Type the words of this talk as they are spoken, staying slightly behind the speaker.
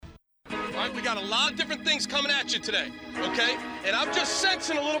All right, we got a lot of different things coming at you today, okay? And I'm just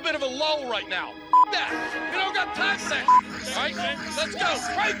sensing a little bit of a lull right now. That. We don't got time for that. All right, let's go.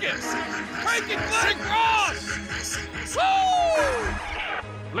 Crank it. Crank it, Glenn Cross.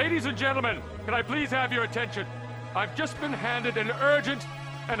 Woo! Ladies and gentlemen, can I please have your attention? I've just been handed an urgent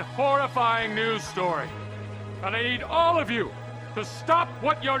and horrifying news story. And I need all of you to stop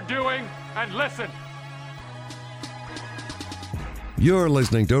what you're doing and listen. You're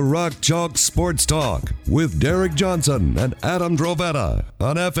listening to Rock Chalk Sports Talk with Derek Johnson and Adam Drovetta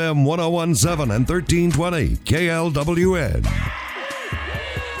on FM 101.7 and 1320 KLWN.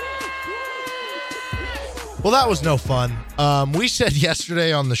 Well, that was no fun. We said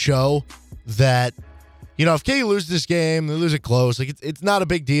yesterday on the show that, you know, if KU loses this game, they lose it close. Like it's not a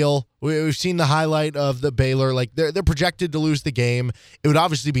big deal. We've seen the highlight of the Baylor. Like they're projected to lose the game. It would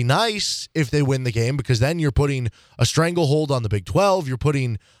obviously be nice if they win the game because then you're putting a stranglehold on the Big 12. You're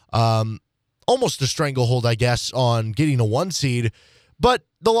putting almost a stranglehold, I guess, on getting a 1 seed. But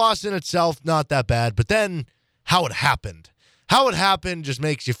the loss in itself, not that bad. But then how it happened. How it happened just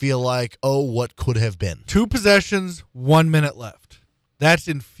makes you feel like, oh, what could have been. 2 possessions, 1 minute left. That's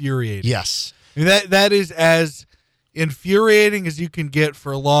infuriating. Yes. I mean, that is as infuriating as you can get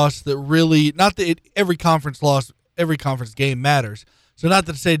for a loss that really, not that every conference loss, every conference game matters. So not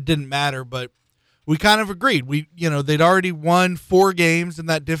to say it didn't matter, but we kind of agreed. They'd already won 4 games in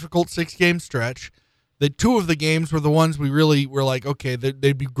that difficult 6-game stretch. The 2 of the games were the ones we really were like, okay,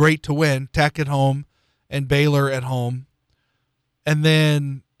 they'd be great to win. Tech at home and Baylor at home. And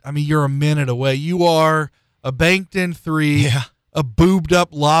then, I mean, you're a minute away. You are a banked-in 3, a boobed-up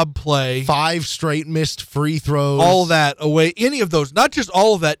lob play. 5 straight missed free throws. All that away. Any of those, not just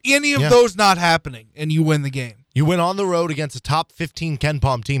all of that, any of those not happening, and you win the game. You went on the road against a top 15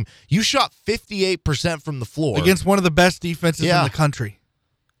 KenPom team. You shot 58% from the floor. Against one of the best defenses in the country.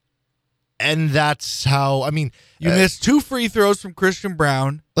 And that's how, I mean. You missed 2 free throws from Christian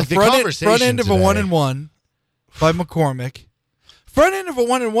Brown. Like the front end of a 1-and-1 by McCormick. Front end of a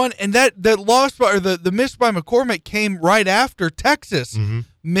 1-and-1, and that loss by, or the miss by McCormick came right after Texas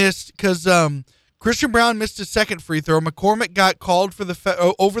missed because Christian Brown missed his second free throw. McCormick got called for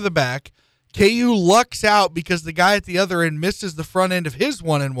the over the back. KU lucks out because the guy at the other end misses the front end of his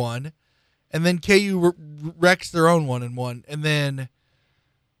 1-and-1, and then KU wrecks their own 1-and-1, and then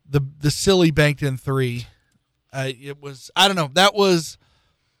the silly banked in 3. It was, I don't know, that was.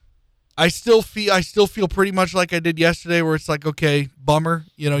 I still feel pretty much like I did yesterday, where it's like, okay, bummer,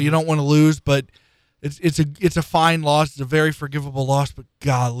 you don't want to lose, but it's a fine loss, it's a very forgivable loss, but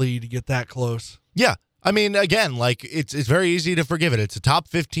golly, to get that close. Yeah, I mean, again, like it's very easy to forgive it. It's a top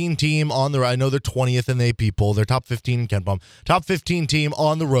 15 team on the. I know they're 20th in the AP poll. They're top 15 in KenPom. Top 15 team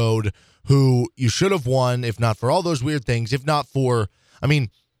on the road who you should have won if not for all those weird things. If not for, I mean.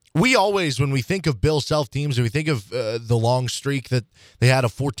 We always, when we think of Bill Self teams, and we think of the long streak that they had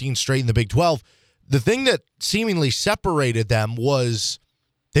of 14 straight in the Big 12, the thing that seemingly separated them was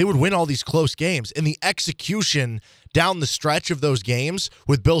they would win all these close games. And the execution down the stretch of those games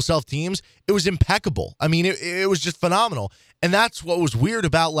with Bill Self teams, it was impeccable. I mean, it was just phenomenal. And that's what was weird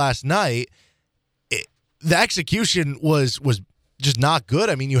about last night. The execution was just not good.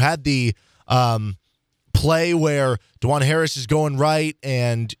 I mean, you had the play where DeJuan Harris is going right,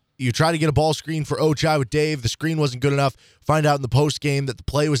 and you try to get a ball screen for Ochai with Dave. The screen wasn't good enough. Find out in the post game that the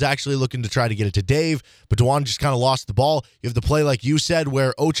play was actually looking to try to get it to Dave, but DeJuan just kind of lost the ball. You have the play, like you said,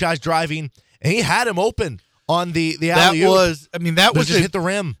 where Ochai's driving, and he had him open on the alley-oop. That was just hit the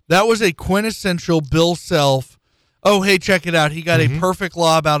rim. That was a quintessential Bill Self. Oh, hey, check it out. He got a perfect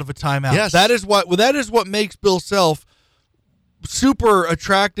lob out of a timeout. Yes. That is what makes Bill Self super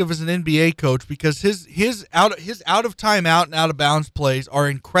attractive as an NBA coach, because his out of timeout and out of bounds plays are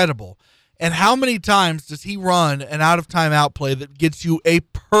incredible. And how many times does he run an out of timeout play that gets you a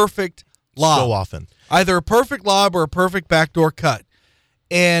perfect lob? So often. Either a perfect lob or a perfect backdoor cut.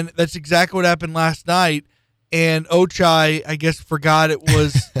 And that's exactly what happened last night. And Ochai, I guess, forgot it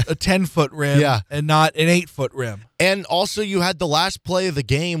was a 10-foot rim and not an 8-foot rim. And also you had the last play of the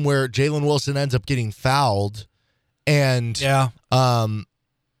game where Jalen Wilson ends up getting fouled. And Bill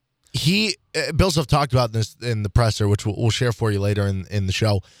Self talked about this in the presser, which we'll share for you later in the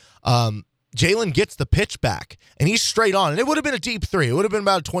show. Jalen gets the pitch back, and he's straight on. And it would have been a deep 3. It would have been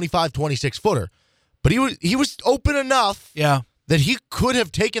about a 25, 26-footer. But he was open enough that he could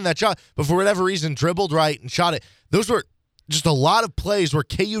have taken that shot, but for whatever reason, dribbled right and shot it. Those were just a lot of plays where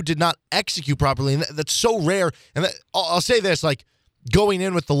KU did not execute properly, and that's so rare. And I'll say this, like, going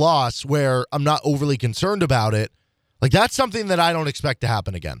in with the loss where I'm not overly concerned about it, like, that's something that I don't expect to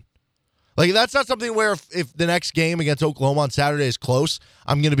happen again. Like, that's not something where if the next game against Oklahoma on Saturday is close,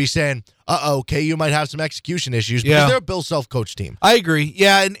 I'm going to be saying, KU might have some execution issues because they're a Bill Self-coach team. I agree.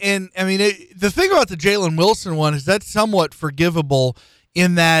 Yeah, and I mean, the thing about the Jalen Wilson one is that's somewhat forgivable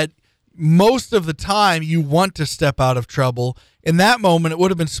in that most of the time you want to step out of trouble. In that moment, it would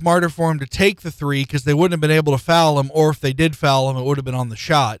have been smarter for him to take the three because they wouldn't have been able to foul him, or if they did foul him, it would have been on the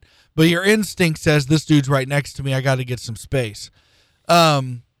shot. But your instinct says, this dude's right next to me, I got to get some space.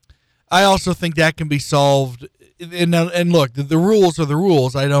 I also think that can be solved. And look, the rules are the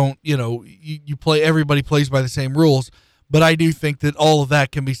rules. I don't, you play, everybody plays by the same rules. But I do think that all of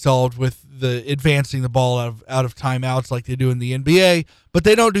that can be solved with the advancing the ball out of timeouts like they do in the NBA. But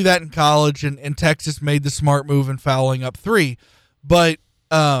they don't do that in college, and Texas made the smart move in fouling up three. But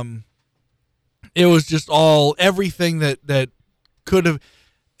it was just everything that could have.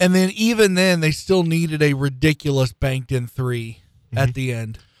 And then even then, they still needed a ridiculous banked-in three at the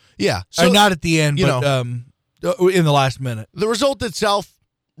end. Yeah. So, not at the end, but in the last minute. The result itself,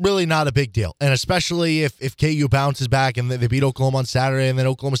 really not a big deal. And especially if KU bounces back and they beat Oklahoma on Saturday and then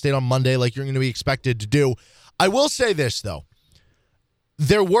Oklahoma State on Monday like you're going to be expected to do. I will say this, though.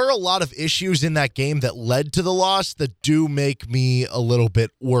 There were a lot of issues in that game that led to the loss that do make me a little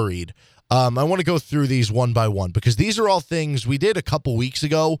bit worried. I want to go through these one by one because these are all things we did a couple weeks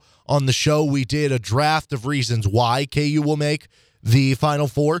ago on the show. We did a draft of reasons why KU will make the Final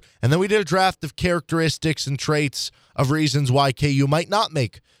Four, and then we did a draft of characteristics and traits of reasons why KU might not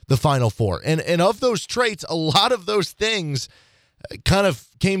make the Final Four. And of those traits, a lot of those things kind of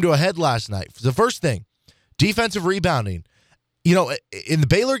came to a head last night. The first thing, defensive rebounding. In the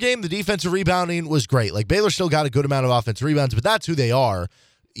Baylor game, the defensive rebounding was great. Like, Baylor still got a good amount of offensive rebounds, but that's who they are.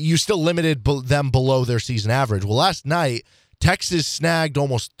 You still limited them below their season average. Well, last night, Texas snagged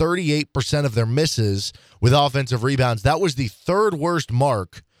almost 38% of their misses with offensive rebounds. That was the third worst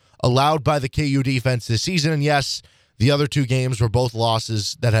mark allowed by the KU defense this season. And yes, the other two games were both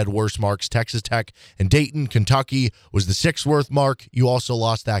losses that had worse marks. Texas Tech and Dayton. Kentucky was the sixth worst mark. You also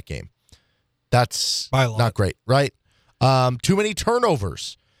lost that game. That's not great, right? Too many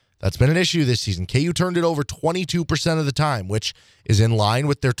turnovers. That's been an issue this season. KU turned it over 22% of the time, which is in line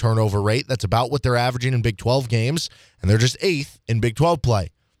with their turnover rate. That's about what they're averaging in Big 12 games, and they're just 8th in Big 12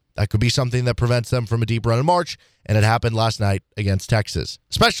 play. That could be something that prevents them from a deep run in March, and it happened last night against Texas,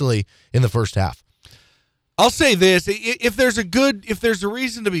 especially in the first half. I'll say this. If there's a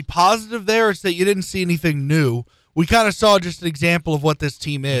reason to be positive there, it's that you didn't see anything new. We kind of saw just an example of what this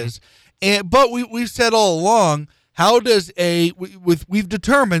team is. But we've said all along, how does we've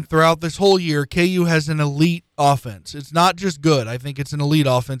determined throughout this whole year, KU has an elite offense. It's not just good. I think it's an elite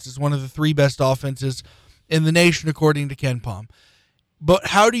offense. It's one of the 3 best offenses in the nation, according to KenPom. But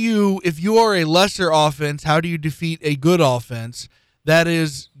if you are a lesser offense, how do you defeat a good offense? That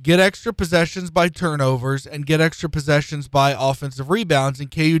is, get extra possessions by turnovers and get extra possessions by offensive rebounds.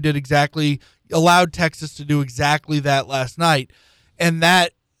 And KU allowed Texas to do exactly that last night. And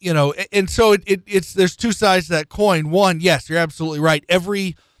that, and so it's there's two sides to that coin. One, yes, you're absolutely right.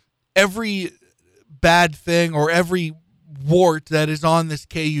 Every bad thing or every wart that is on this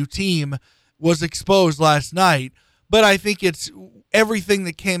KU team was exposed last night. But I think it's everything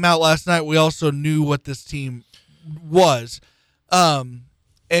that came out last night. We also knew what this team was, but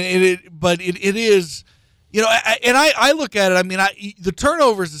it is, I look at it. I mean, the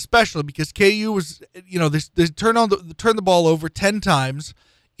turnovers especially because KU was, they turned the ball over 10 times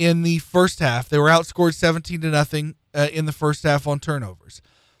in the first half. They were outscored 17-0 in the first half on turnovers.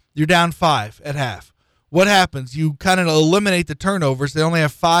 You're down 5 at half. What happens? You kind of eliminate the turnovers. They only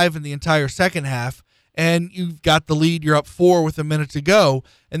have 5 in the entire second half, and you've got the lead. You're up 4 with a minute to go.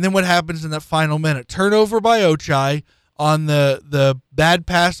 And then what happens in that final minute? Turnover by Ochai on the bad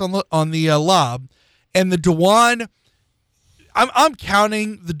pass on the lob, and the DeJuan. I'm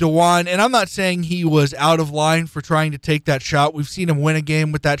counting the DeJuan, and I'm not saying he was out of line for trying to take that shot. We've seen him win a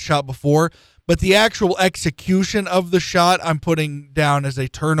game with that shot before, but the actual execution of the shot I'm putting down as a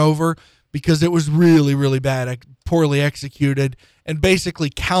turnover because it was really, really bad, poorly executed, and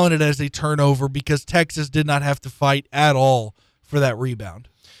basically counted as a turnover because Texas did not have to fight at all for that rebound.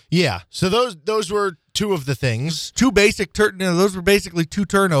 Yeah, so those were two of the things. Those were basically 2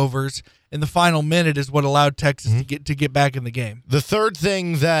 turnovers. In the final minute is what allowed Texas to get back in the game. The third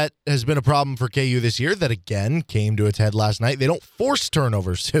thing that has been a problem for KU this year that, again, came to its head last night, they don't force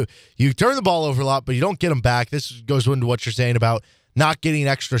turnovers. So you turn the ball over a lot, but you don't get them back. This goes into what you're saying about not getting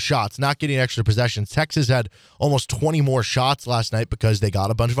extra shots, not getting extra possessions. Texas had almost 20 more shots last night because they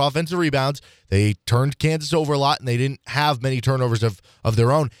got a bunch of offensive rebounds. They turned Kansas over a lot, and they didn't have many turnovers of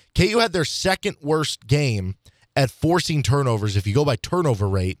their own. KU had their second worst game at forcing turnovers, if you go by turnover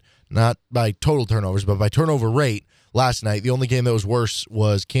rate, not by total turnovers, but by turnover rate last night. The only game that was worse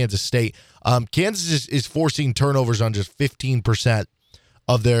was Kansas State. Kansas is forcing turnovers on just 15%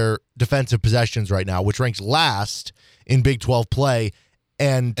 of their defensive possessions right now, which ranks last in Big 12 play.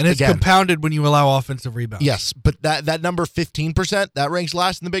 And it's again, compounded when you allow offensive rebounds. Yes, but that number 15%, that ranks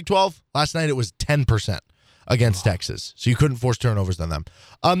last in the Big 12. Last night it was 10% against Texas. So you couldn't force turnovers on them.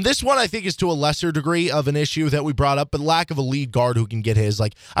 This one I think is to a lesser degree of an issue that we brought up, but lack of a lead guard who can get his.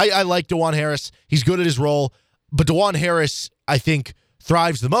 Like I like DeJuan Harris. He's good at his role, but DeJuan Harris, I think,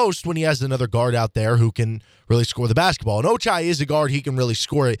 thrives the most when he has another guard out there who can really score the basketball. And Ochai is a guard, he can really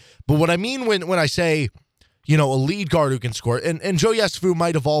score it. But what I mean when I say, a lead guard who can score, and Joe Yesufu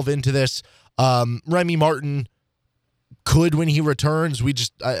might evolve into this. Remy Martin could when he returns.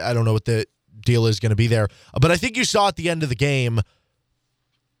 I don't know what the deal is going to be there. But I think you saw at the end of the game,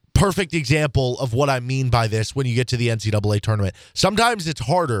 perfect example of what I mean by this when you get to the NCAA tournament. Sometimes it's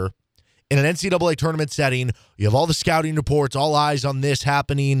harder in an NCAA tournament setting. You have all the scouting reports, all eyes on this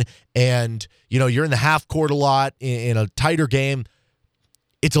happening, and you're in the half court a lot in a tighter game.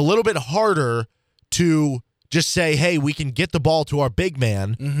 It's a little bit harder to just say, hey, we can get the ball to our big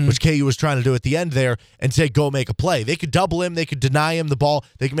man, which KU was trying to do at the end there, and say, go make a play. They could double him. They could deny him the ball.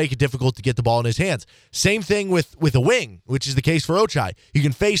 They can make it difficult to get the ball in his hands. Same thing with a wing, which is the case for Ochai. You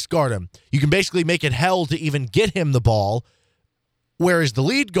can face guard him. You can basically make it hell to even get him the ball, whereas the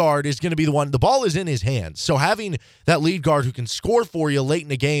lead guard is going to be the one. The ball is in his hands. So having that lead guard who can score for you late in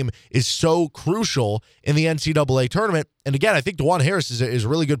the game is so crucial in the NCAA tournament. And again, I think DeJuan Harris is a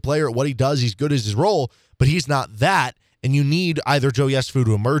really good player at what he does. He's good at his role, but he's not that. And you need either Joe Yesufu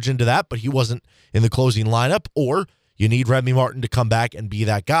to emerge into that, but he wasn't in the closing lineup, or you need Remy Martin to come back and be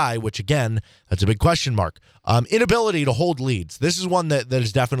that guy, which, again, that's a big question mark. Inability to hold leads. This is one that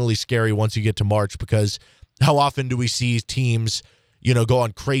is definitely scary once you get to March, because how often do we see teams go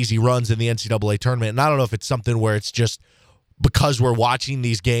on crazy runs in the NCAA tournament? And I don't know if it's something where it's just because we're watching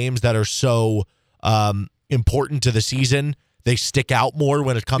these games that are so important to the season, they stick out more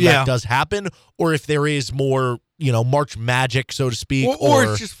when a comeback does happen, or if there is more, March magic, so to speak. Or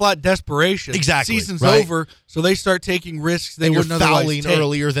it's just flat desperation. Exactly. Season's right? over, so they start taking risks they wouldn't otherwise take. Fouling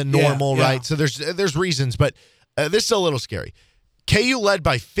earlier than normal, yeah. right? So there's reasons, but this is a little scary. KU led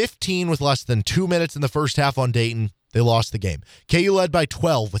by 15 with less than 2 minutes in the first half on Dayton. They lost the game. KU led by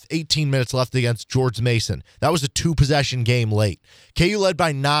 12 with 18 minutes left against George Mason. That was a 2-possession game late. KU led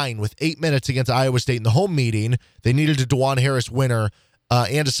by 9 with 8 minutes against Iowa State in the home meeting. They needed a DeJuan Harris winner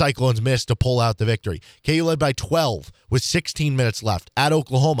and a Cyclones miss to pull out the victory. KU led by 12 with 16 minutes left at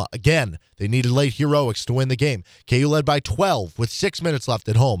Oklahoma. Again, they needed late heroics to win the game. KU led by 12 with 6 minutes left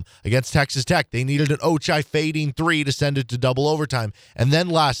at home against Texas Tech. They needed an Ochai fading 3 to send it to double overtime. And then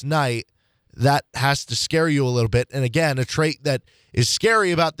last night, that has to scare you a little bit. And again, a trait that is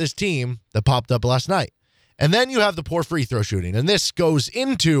scary about this team that popped up last night. And then you have the poor free throw shooting. And this goes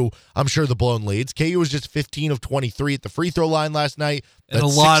into, I'm sure, the blown leads. KU was just 15 of 23 at the free throw line last night. And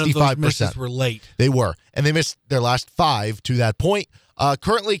That's a lot 65%. of those misses were late. They were. And they missed their last 5 to that point.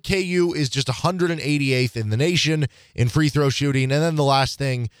 Currently, KU is just 188th in the nation in free throw shooting. And then the last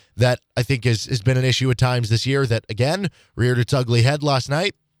thing that I think has been an issue at times this year that, again, reared its ugly head last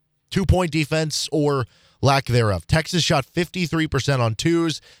night, 2-point defense or lack thereof. Texas shot 53% on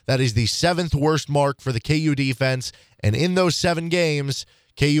twos. That is the 7th worst mark for the KU defense. And in those 7 games,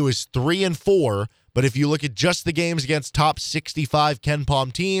 KU is 3-4. But if you look at just the games against top 65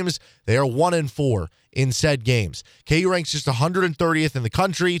 KenPom teams, they are 1-4 in said games. KU ranks just 130th in the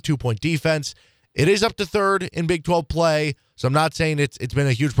country, 2-point defense. It is up to 3rd in Big 12 play, so I'm not saying it's been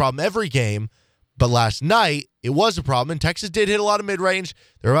a huge problem every game. But last night, it was a problem, and Texas did hit a lot of mid-range.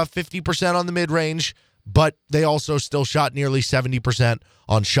 They're about 50% on the mid-range, but they also still shot nearly 70%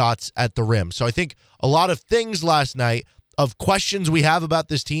 on shots at the rim. So I think a lot of things last night of questions we have about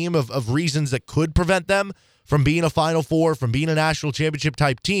this team, of reasons that could prevent them from being a Final Four, from being a national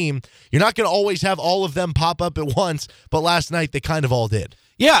championship-type team. You're not going to always have all of them pop up at once, but last night they kind of all did.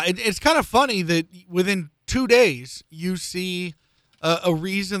 Yeah, it's kind of funny that within 2 days you see a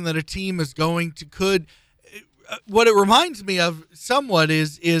reason that a team is going to could. What it reminds me of somewhat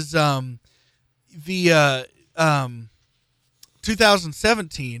is the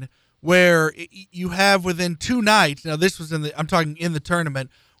 2017, where you have within 2 nights. Now this was I'm talking in the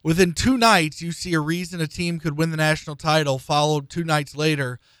tournament. Within 2 nights, you see a reason a team could win the national title, followed 2 nights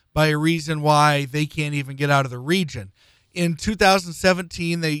later by a reason why they can't even get out of the region. In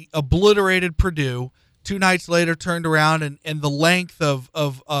 2017, they obliterated Purdue. 2 nights later, turned around, and the length of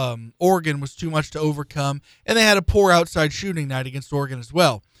Oregon was too much to overcome, and they had a poor outside shooting night against Oregon as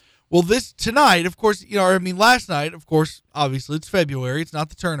well. Well, tonight, of course, last night, of course, obviously it's February, it's not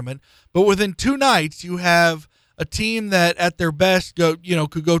the tournament, but within 2 nights you have a team that at their best could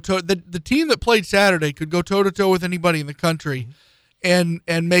go the team that played Saturday could go toe to toe with anybody in the country and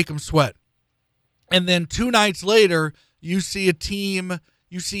make them sweat. And then 2 nights later, you see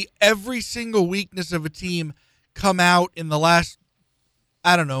every single weakness of a team come out in the last,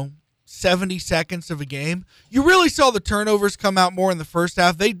 70 seconds of a game. You really saw the turnovers come out more in the first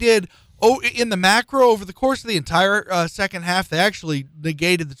half. They did, in the macro, over the course of the entire second half, they actually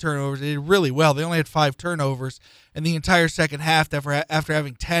negated the turnovers. They did really well. They only had 5 turnovers in the entire second half after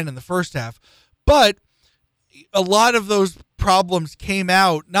having 10 in the first half. But a lot of those problems came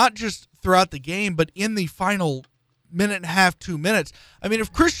out, not just throughout the game, but in the final minute and a half, 2 minutes. I mean,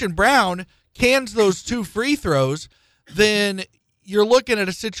 if Christian Braun cans those 2 free throws, then you're looking at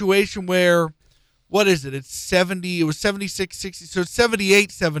a situation where, what is it? It's 70. It was 76-60, so it's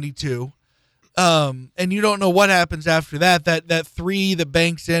 78-72. And you don't know what happens after that. That 3 that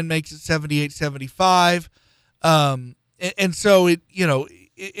banks in makes it 78-75. And so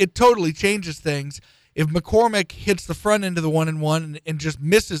it totally changes things. If McCormick hits the front end of the 1-and-1 and just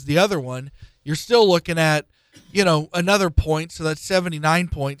misses the other one, you're still looking at, another point. So that's 79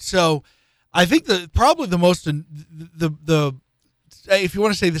 points. So I think probably the most if you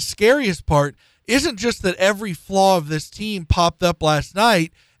want to say the scariest part, isn't just that every flaw of this team popped up last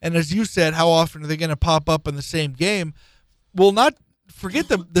night, and as you said, how often are they going to pop up in the same game? Well, not forget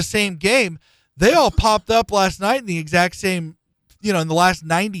the same game. They all popped up last night in the exact same, in the last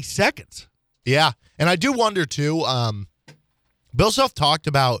 90 seconds. Yeah, and I do wonder, too, Bill Self talked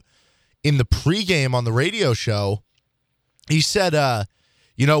about in the pregame on the radio show, he said,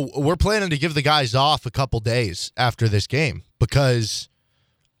 we're planning to give the guys off a couple days after this game because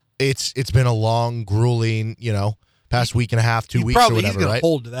it's been a long, grueling, past week and a half, 2 weeks or whatever, he's gonna right?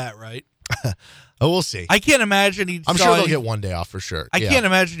 Hold to that, right? We'll see. I can't imagine I'm sure they'll get one day off for sure. I can't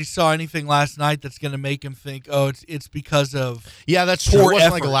imagine he saw anything last night that's going to make him think, it's because of that's poor true. It wasn't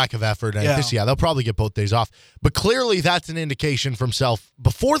effort. like a lack of effort. And they'll probably get both days off. But clearly that's an indication from Self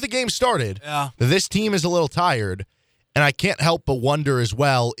before the game started that this team is a little tired. And I can't help but wonder as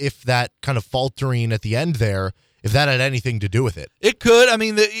well if that kind of faltering at the end there, if that had anything to do with it. It could. I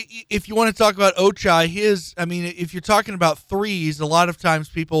mean, if you want to talk about Ochai, if you're talking about threes, a lot of times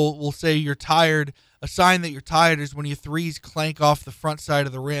people will say you're tired. A sign that you're tired is when your threes clank off the front side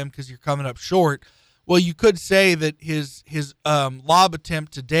of the rim because you're coming up short. Well, you could say that his lob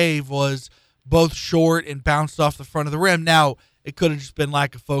attempt to Dave was both short and bounced off the front of the rim. Now, it could have just been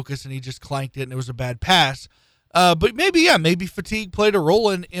lack of focus and he just clanked it and it was a bad pass. But maybe fatigue played a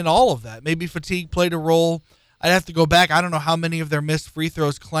role in all of that. Maybe fatigue played a role. I'd have to go back. I don't know how many of their missed free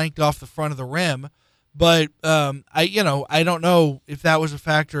throws clanked off the front of the rim, but I don't know if that was a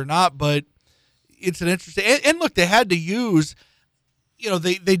factor or not. But it's an interesting. And look, they had to use.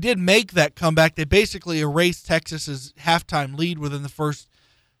 They did make that comeback. They basically erased Texas's halftime lead within the first,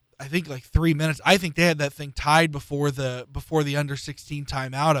 I think, like 3 minutes. I think they had that thing tied before the under 16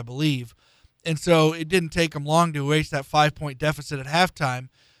 timeout, I believe. And so it didn't take them long to erase that 5-point deficit at halftime.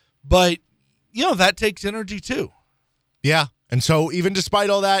 But, that takes energy too. Yeah. And so even despite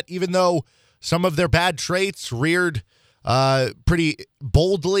all that, even though some of their bad traits reared pretty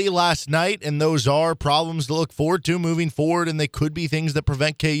boldly last night, and those are problems to look forward to moving forward, and they could be things that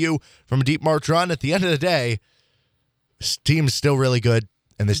prevent KU from a deep March run, at the end of the day, this team's still really good,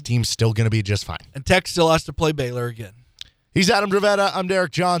 and this team's still going to be just fine. And Tech still has to play Baylor again. He's Adam Dravetta. I'm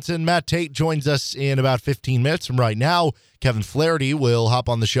Derek Johnson. Matt Tate joins us in about 15 minutes from right now. Kevin Flaherty will hop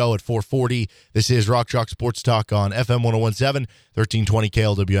on the show at 4:40. This is Rock Chalk Sports Talk on FM 1017, 1320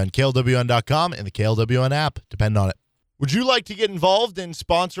 KLWN, KLWN.com, and the KLWN app. Depend on it. Would you like to get involved in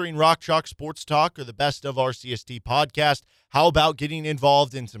sponsoring Rock Chalk Sports Talk or the Best of RCST podcast? How about getting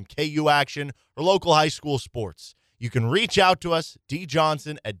involved in some KU action or local high school sports? You can reach out to us,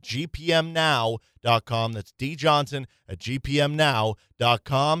 djohnson@gpmnow.com. That's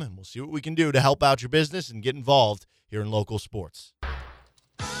djohnson@gpmnow.com, and we'll see what we can do to help out your business and get involved here in local sports.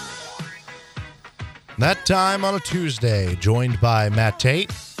 That time on a Tuesday, joined by Matt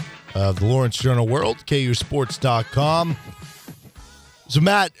Tate of the Lawrence Journal-World, KUSports.com. So,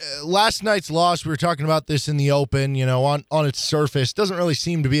 Matt, last night's loss, we were talking about this in the open, on its surface, doesn't really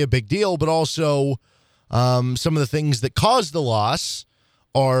seem to be a big deal, but also some of the things that caused the loss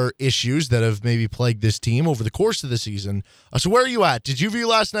are issues that have maybe plagued this team over the course of the season. So where are you at? Did you view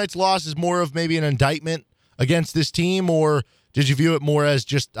last night's loss as more of maybe an indictment against this team, or did you view it more as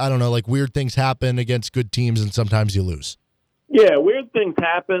just, like weird things happen against good teams and sometimes you lose? Yeah, weird things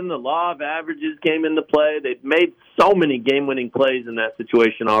happen. The law of averages came into play. They've made so many game-winning plays in that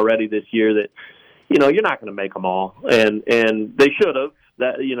situation already this year that, you're not going to make them all, and they should have.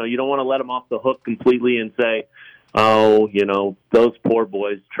 That you don't want to let them off the hook completely and say, oh, those poor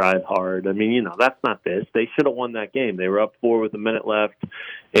boys tried hard. I mean, that's not this. They should have won that game. They were up 4 with a minute left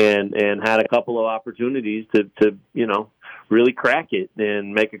and had a couple of opportunities to really crack it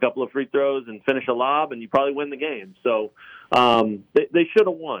and make a couple of free throws and finish a lob, and you probably win the game. So they should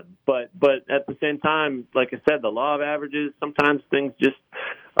have won. But at the same time, like I said, the law of averages, sometimes things just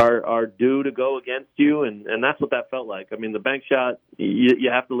are due to go against you, and that's what that felt like. I mean, the bank shot, you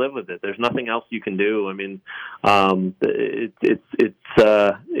have to live with it. There's nothing else you can do. I mean,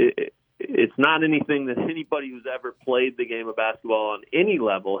 it's not anything that anybody who's ever played the game of basketball on any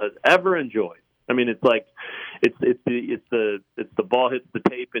level has ever enjoyed. I mean, it's like it's the ball hits the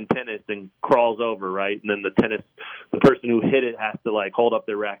tape in tennis and crawls over, right? And then the person who hit it has to like hold up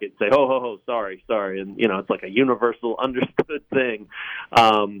their racket and say, "Oh, sorry," and it's like a universal understood thing.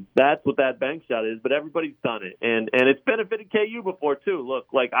 That's what that bank shot is. But everybody's done it, and it's benefited KU before too. Look,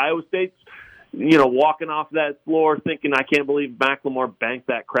 like Iowa State's, walking off that floor thinking, I can't believe Macklemore banked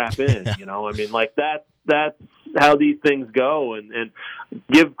that crap in. I mean, like that's how these things go, and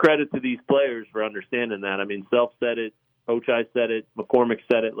give credit to these players for understanding that. I mean, Self said it, Ochai said it, McCormick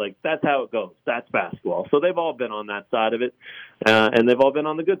said it. Like, that's how it goes. That's basketball. So they've all been on that side of it, and they've all been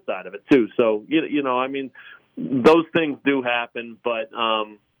on the good side of it too. So I mean, those things do happen, but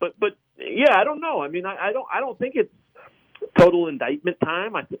yeah, I don't know. I mean, I don't think it's total indictment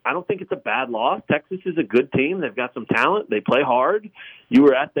time. I don't think it's a bad loss. Texas is a good team. They've got some talent. They play hard. You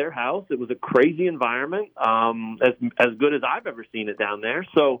were at their house. It was a crazy environment, as good as I've ever seen it down there.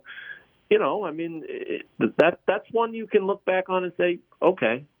 So, I mean, that's one you can look back on and say,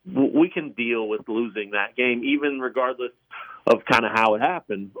 okay, we can deal with losing that game, even regardless of kind of how it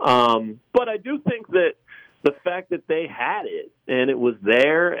happened. But I do think that the fact that they had it and it was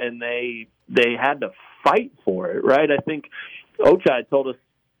there and they had to fight for it, right? I think Ochai told us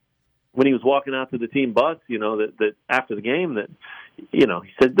when he was walking out to the team bus, that after the game that, he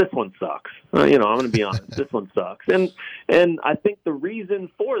said, this one sucks. I'm going to be honest, this one sucks. And I think the reason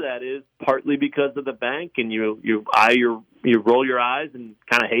for that is partly because of the bank, and you roll your eyes and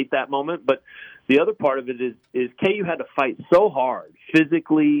kind of hate that moment. But the other part of it is KU had to fight so hard,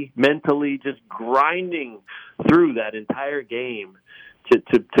 physically, mentally, just grinding through that entire game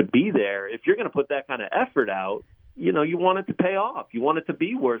to be there. If you're going to put that kind of effort out, you want it to pay off. You want it to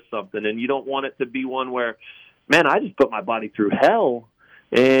be worth something, and you don't want it to be one where, man, I just put my body through hell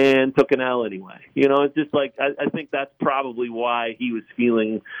and took an L anyway. It's just like, I think that's probably why he was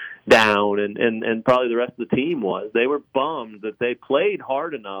feeling down, and probably the rest of the team was. They were bummed that they played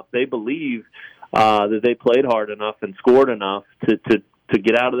hard enough. They believe that they played hard enough and scored enough to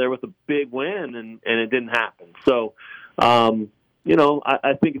get out of there with a big win, and it didn't happen. So,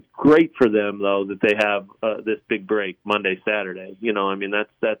 I think it's great for them, though, that they have this big break Monday, Saturday. I mean,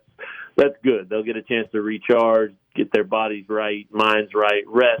 that's good. They'll get a chance to recharge, get their bodies right, minds right,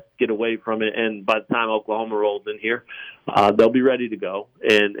 rest, get away from it, and by the time Oklahoma rolls in here, they'll be ready to go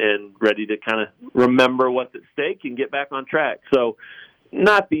and ready to kind of remember what's at stake and get back on track. So,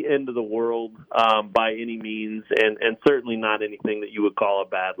 not the end of the world by any means, and certainly not anything that you would call a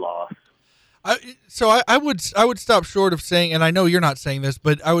bad loss. I would stop short of saying, and I know you're not saying this,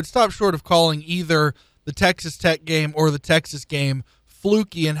 but I would stop short of calling either the Texas Tech game or the Texas game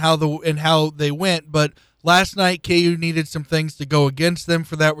fluky in how they went. But last night KU needed some things to go against them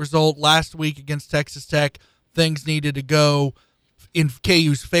for that result. Last week against Texas Tech, things needed to go in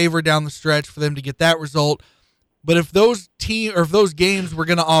KU's favor down the stretch for them to get that result. But if those games were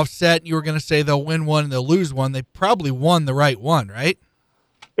going to offset, and you were going to say they'll win one and they'll lose one, they probably won the right one, right?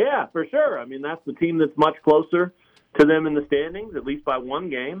 Yeah, for sure. I mean, that's the team that's much closer to them in the standings, at least by one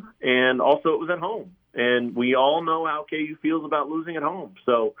game, and also it was at home. And we all know how KU feels about losing at home.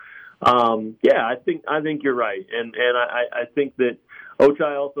 So, yeah, I think you're right, and I think that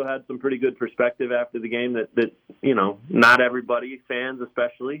Ochai also had some pretty good perspective after the game that not everybody, fans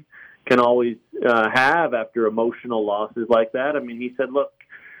especially, can always have after emotional losses like that. I mean, he said, look,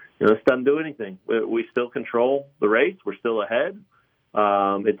 this doesn't do anything. We still control the race. We're still ahead.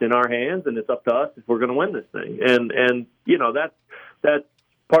 It's in our hands, and it's up to us if we're going to win this thing. And that's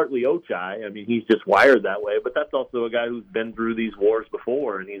partly Ochai. I mean, he's just wired that way, but that's also a guy who's been through these wars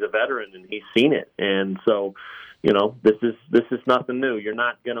before, and he's a veteran, and he's seen it. And so, this is nothing new. You're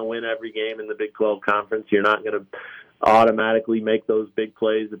not going to win every game in the Big 12 Conference. You're not going to automatically make those big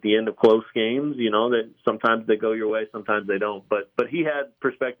plays at the end of close games. That sometimes they go your way, sometimes they don't. But he had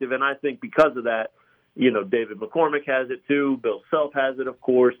perspective, and I think because of that, David McCormick has it too. Bill Self has it, of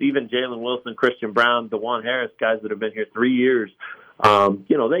course. Even Jalen Wilson, Christian Brown, DeJuan Harris, guys that have been here 3 years,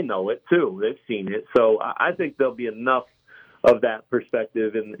 they know it too. They've seen it. So I think there'll be enough of that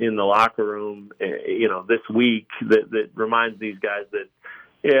perspective in the locker room, this week that reminds these guys that,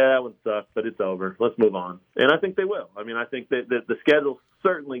 yeah, that one sucks, but it's over. Let's move on. And I think they will. I mean, I think that the schedule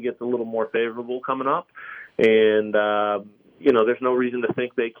certainly gets a little more favorable coming up. And, there's no reason to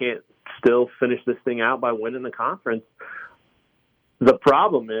think they can't still finish this thing out by winning the conference. The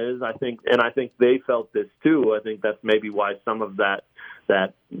problem is, I think they felt this too. I think that's maybe why some of that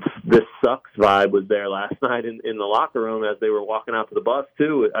this sucks vibe was there last night in the locker room as they were walking out to the bus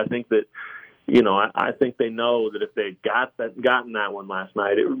too. I think that, I think they know that if they gotten that one last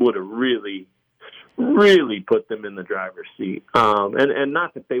night, it would have really, really put them in the driver's seat. And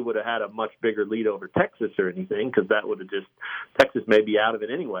not that they would have had a much bigger lead over Texas or anything, because that would have Texas may be out of it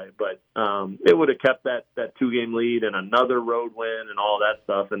anyway. But it would have kept that 2-game lead and another road win and all that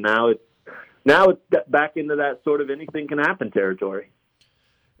stuff. And now it's back into that sort of anything can happen territory.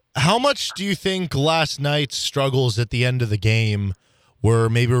 How much do you think last night's struggles at the end of the game were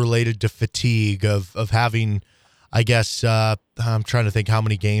maybe related to fatigue of having, I guess, I'm trying to think how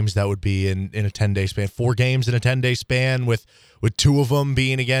many games that would be in a 10-day span. 4 games in a 10-day span with 2 of them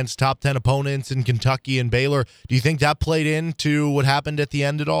being against top 10 opponents in Kentucky and Baylor. Do you think that played into what happened at the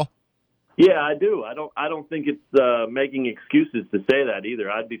end at all? Yeah, I do. I don't think it's making excuses to say that either.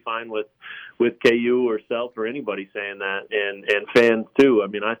 I'd be fine with KU or Self or anybody saying that, and fans too. I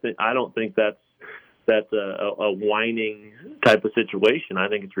mean, I don't think that's a whining type of situation. I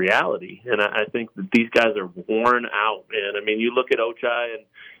think it's reality, and I think that these guys are worn out. And I mean, you look at Ochai and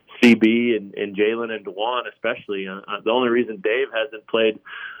CB and Jalen and DeJuan especially. The only reason Dave hasn't played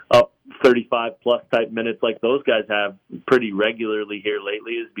up 35-plus type minutes like those guys have pretty regularly here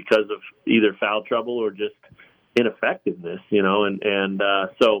lately is because of either foul trouble or just ineffectiveness,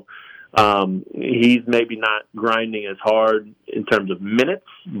 so he's maybe not grinding as hard in terms of minutes,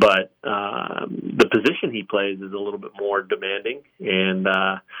 but the position he plays is a little bit more demanding, and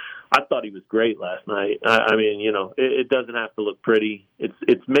I thought he was great last night. I mean, it doesn't have to look pretty.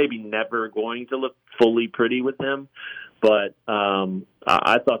 It's maybe never going to look fully pretty with him, but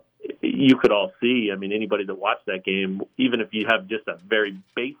I thought you could all see, I mean, anybody that watched that game, even if you have just a very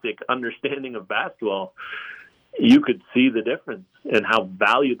basic understanding of basketball, you could see the difference and how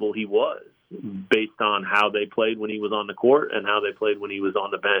valuable he was based on how they played when he was on the court and how they played when he was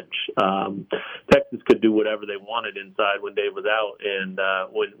on the bench. Texas could do whatever they wanted inside when Dave was out, and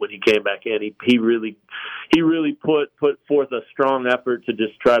when he came back in, he really put forth a strong effort to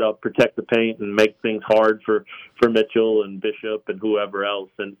just try to protect the paint and make things hard for Mitchell and Bishop and whoever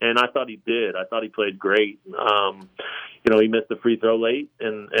else. And I thought he did. I thought he played great. He missed the free throw late,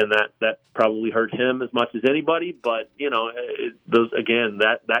 and that probably hurt him as much as anybody. But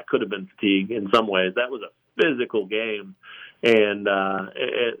that could have been fatigue in some ways. That was a physical game, and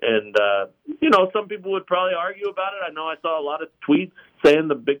some people would probably argue about it. I know I saw a lot of tweets saying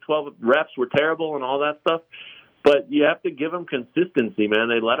the Big 12 refs were terrible and all that stuff. But you have to give them consistency, man.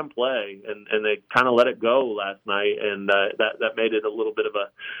 They let them play, and they kind of let it go last night, and that made it a little bit of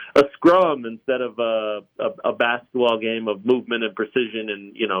a scrum instead of a basketball game of movement and precision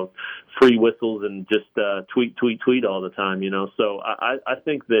and, free whistles and just tweet all the time, So I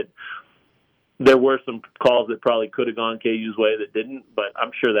think that there were some calls that probably could have gone KU's way that didn't, but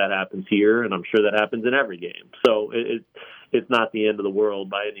I'm sure that happens here, and I'm sure that happens in every game. So it's not the end of the world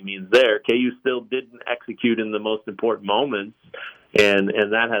by any means there. KU still didn't execute in the most important moments, and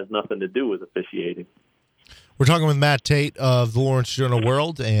that has nothing to do with officiating. We're talking with Matt Tate of the Lawrence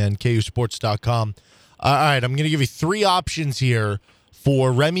Journal-World and KUSports.com. All right, I'm going to give you 3 options here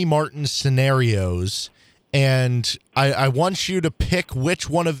for Remy Martin scenarios, and I want you to pick which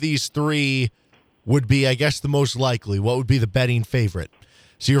one of these 3 would be, I guess, the most likely. What would be the betting favorite?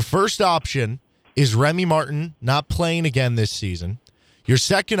 So your first option is Remy Martin not playing again this season. Your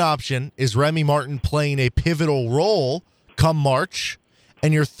second option is Remy Martin playing a pivotal role come March.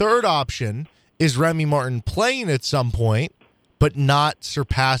 And your third option is Remy Martin playing at some point, but not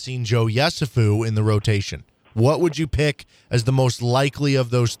surpassing Joe Yesufu in the rotation. What would you pick as the most likely of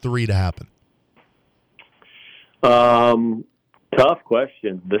those 3 to happen? Tough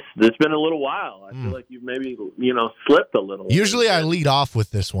question. This been a little while. I feel like you've maybe slipped a little. Usually I lead off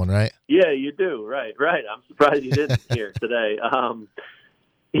with this one, right? Yeah, you do. Right. I'm surprised you didn't here today.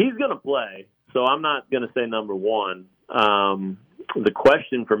 He's going to play, so I'm not going to say number 1. The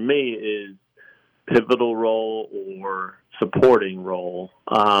question for me is pivotal role or supporting role.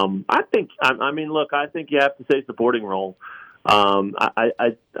 I think you have to say supporting role.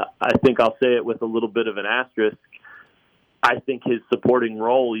 I think I'll say it with a little bit of an asterisk. I think his supporting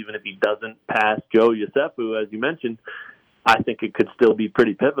role, even if he doesn't pass Joe Yesufu, as you mentioned, I think it could still be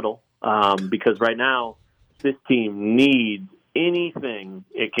pretty pivotal because right now this team needs anything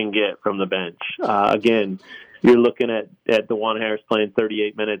it can get from the bench. Again, you're looking at DeJuan Harris playing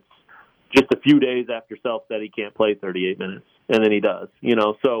 38 minutes just a few days after Self said he can't play 38 minutes, and then he does.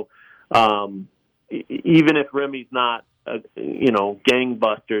 So even if Remy's not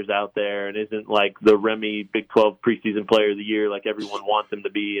gangbusters out there and isn't like the Remy Big 12 preseason player of the year like everyone wants him to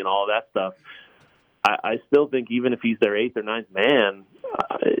be and all that stuff, I still think even if he's their 8th or 9th man,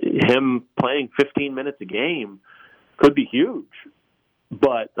 him playing 15 minutes a game could be huge.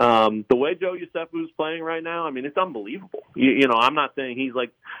 But the way Joe Yesufu is playing right now, I mean, it's unbelievable. I'm not saying he's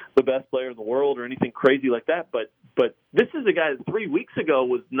like the best player in the world or anything crazy like that, but this is a guy that 3 weeks ago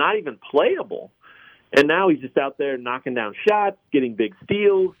was not even playable. And now he's just out there knocking down shots, getting big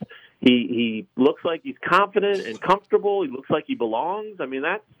steals. He looks like he's confident and comfortable. He looks like he belongs. I mean,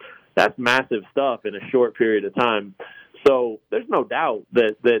 that's massive stuff in a short period of time. So there's no doubt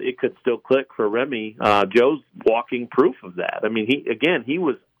that it could still click for Remy. Joe's walking proof of that. I mean, he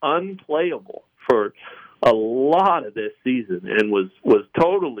was unplayable for a lot of this season and was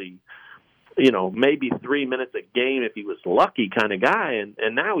totally, maybe 3 minutes a game if he was lucky kind of guy.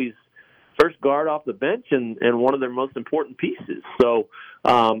 And now he's first guard off the bench and one of their most important pieces. So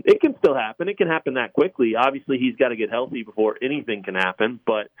it can still happen. It can happen that quickly. Obviously, he's got to get healthy before anything can happen.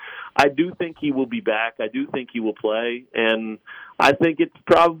 But I do think he will be back. I do think he will play. And I think it's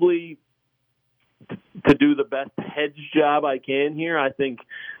probably to do the best hedge job I can here. I think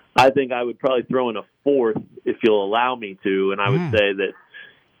I would probably throw in a 4th if you'll allow me to. And I would say that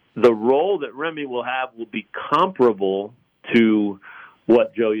the role that Remy will have will be comparable to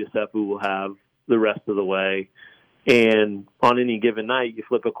what Joe Yesufu will have the rest of the way. And on any given night, you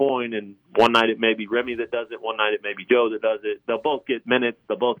flip a coin, and one night it may be Remy that does it, one night it may be Joe that does it. They'll both get minutes.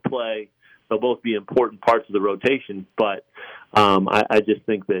 They'll both play. They'll both be important parts of the rotation. But I just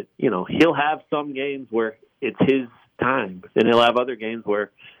think that, he'll have some games where it's his time, and he'll have other games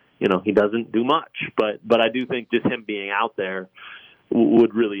where, he doesn't do much. But I do think just him being out there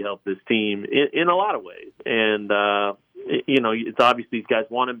would really help this team in a lot of ways. And, it's obvious these guys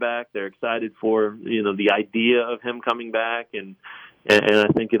want him back. They're excited for, the idea of him coming back. And I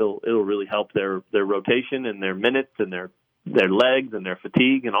think it'll really help their rotation and their minutes and their legs and their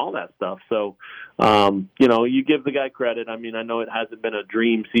fatigue and all that stuff. So, you give the guy credit. I mean, I know it hasn't been a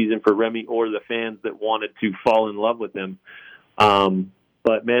dream season for Remy or the fans that wanted to fall in love with him.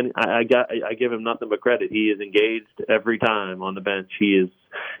 But man, I give him nothing but credit. He is engaged every time on the bench. He is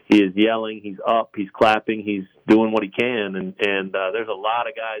yelling. He's up. He's clapping. He's doing what he can. And there's a lot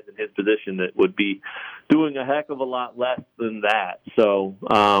of guys in his position that would be doing a heck of a lot less than that. So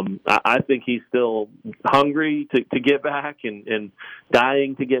I think he's still hungry to get back and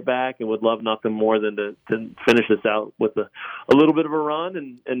dying to get back, and would love nothing more than to finish this out with a little bit of a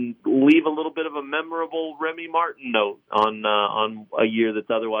run and leave a little bit of a memorable Remy Martin note on a year that's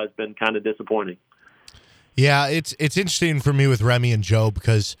otherwise been kind of disappointing. Yeah, it's interesting for me with Remy and Joe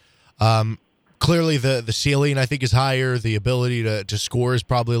because clearly the ceiling, I think, is higher. The ability to score is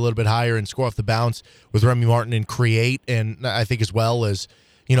probably a little bit higher and score off the bounce with Remy Martin and create, and I think as well as,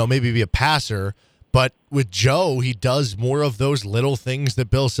 maybe be a passer. But with Joe, he does more of those little things that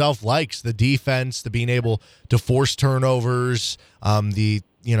Bill Self likes, the defense, the being able to force turnovers, the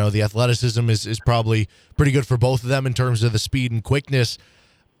athleticism is probably pretty good for both of them in terms of the speed and quickness.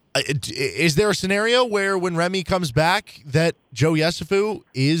 Is there a scenario where when Remy comes back that Joe Yesufu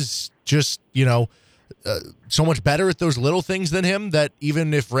is just, so much better at those little things than him that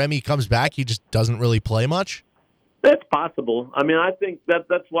even if Remy comes back, he just doesn't really play much? That's possible. I mean, I think that's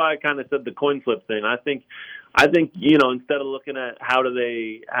why I kind of said the coin flip thing. I think instead of looking at how do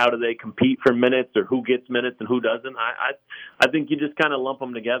they compete for minutes or who gets minutes and who doesn't, I think you just kind of lump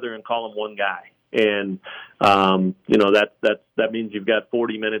them together and call them one guy. And that means you've got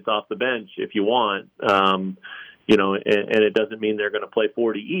 40 minutes off the bench if you want. And it doesn't mean they're going to play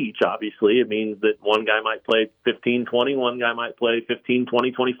 40 each. Obviously, it means that one guy might play 15, 20, one guy might play 15,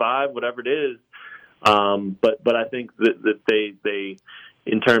 20, 25, whatever it is. But I think that they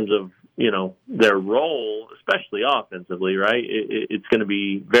in terms of, their role, especially offensively, right, it's going to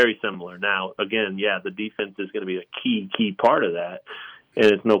be very similar. Now, again, the defense is going to be a key part of that. And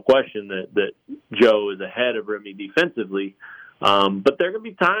it's no question that Joe is ahead of Remy defensively. But there are going to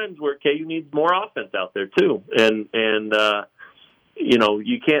be times where KU needs more offense out there, too. And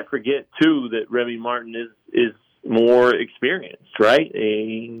you can't forget, too, that Remy Martin is more experienced, right?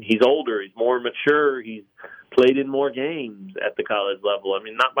 He's older. He's more mature. He's played in more games at the college level. I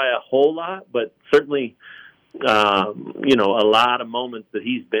mean, not by a whole lot, but certainly, a lot of moments that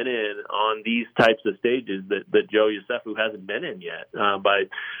he's been in on these types of stages that Joe Yesufu hasn't been in yet,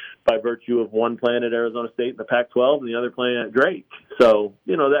 by virtue of one playing at Arizona State in the Pac-12 and the other playing at Drake. So,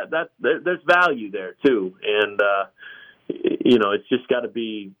 there's value there too. And, it's just got to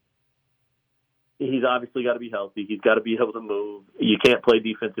be, he's obviously got to be healthy. He's got to be able to move. You can't play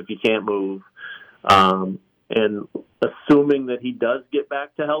defense if you can't move. And assuming that he does get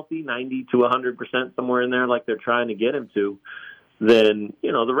back to healthy, 90 to 100%, somewhere in there like they're trying to get him to, then,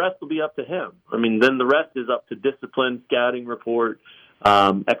 the rest will be up to him. I mean, then the rest is up to discipline, scouting report,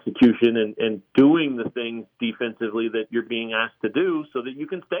 execution, and doing the things defensively that you're being asked to do so that you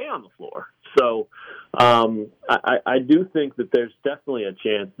can stay on the floor. So I do think that there's definitely a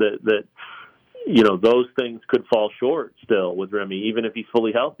chance that those things could fall short still with Remy. Even if he's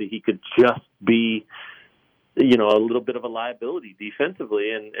fully healthy, he could just be, a little bit of a liability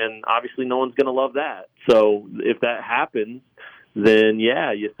defensively, and obviously no one's going to love that. So if that happens, then,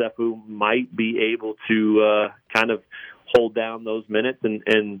 Yesufu might be able to kind of hold down those minutes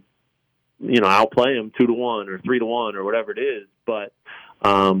and outplay him 2-1 or 3-1 or whatever it is. But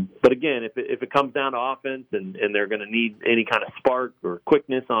again, if it comes down to offense and they're going to need any kind of spark or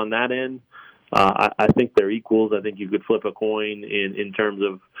quickness on that end, I think they're equals. I think you could flip a coin in terms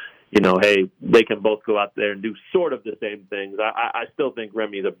of, hey, they can both go out there and do sort of the same things. I still think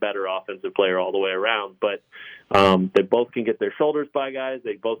Remy's a better offensive player all the way around, but they both can get their shoulders by guys.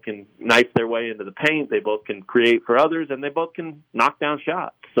 They both can knife their way into the paint. They both can create for others, and they both can knock down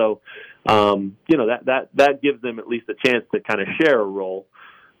shots. So, that gives them at least a chance to kind of share a role.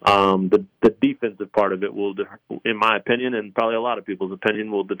 The defensive part of it will, in my opinion, and probably a lot of people's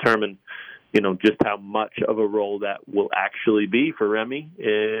opinion, will determine just how much of a role that will actually be for Remy.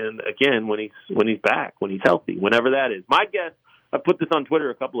 And again, when he's back, when he's healthy, whenever that is. My guess, I put this on Twitter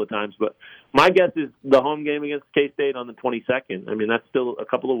a couple of times, but my guess is the home game against K-State on the 22nd. I mean, that's still a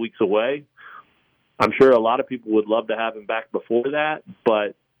couple of weeks away. I'm sure a lot of people would love to have him back before that,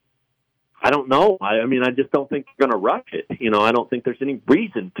 but I don't know. I mean, I just don't think you're going to rush it. I don't think there's any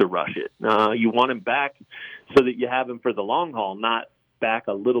reason to rush it. You want him back so that you have him for the long haul, not back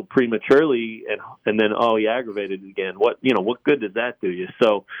a little prematurely and then he aggravated again. What good does that do you?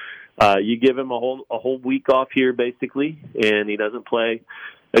 So you give him a whole week off here basically, and he doesn't play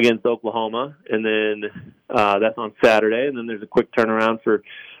against Oklahoma, and then that's on Saturday, and then there's a quick turnaround for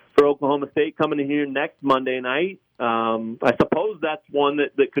Oklahoma State coming in here next Monday night. I suppose that's one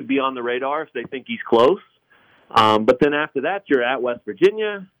that could be on the radar if they think he's close. But then after that, you're at West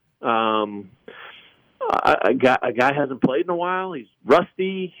Virginia. A guy hasn't played in a while. He's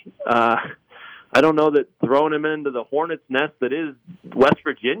rusty. I don't know that throwing him into the hornet's nest that is West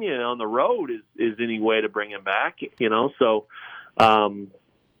Virginia on the road is any way to bring him back. So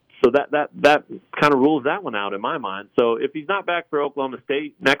that kind of rules that one out in my mind. So if he's not back for Oklahoma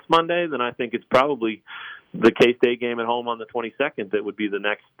State next Monday, then I think it's probably the K-State game at home on the 22nd that would be the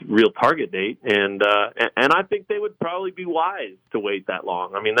next real target date. And I think they would probably be wise to wait that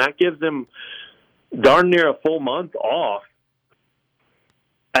long. I mean, that gives them darn near a full month off.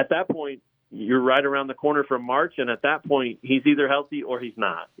 At that point, you're right around the corner from March, and at that point, he's either healthy or he's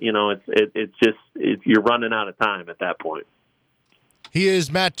not. It's just you're running out of time at that point. He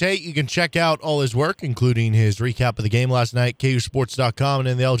is Matt Tait. You can check out all his work, including his recap of the game last night, KUSports.com and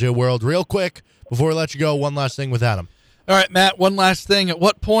in the LJ World. Real quick, before we let you go, one last thing with Adam. All right, Matt, one last thing. At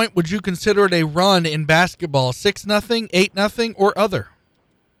what point would you consider it a run in basketball? 6-0, 8-0, or other?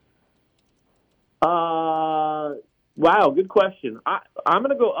 Wow, good question. I'm going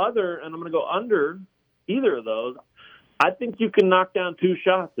to go other, and I'm going to go under either of those. I think you can knock down 2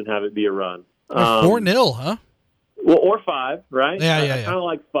 shots and have it be a run. 4-0, huh? Well, or 5, right? Yeah. I kind of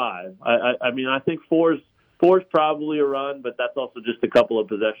like 5. I mean, I think 4's probably a run, but that's also just a couple of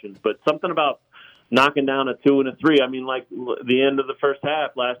possessions. But something about knocking down a 2 and a 3. I mean, like the end of the first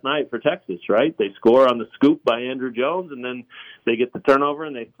half last night for Texas, right? They score on the scoop by Andrew Jones, and then they get the turnover,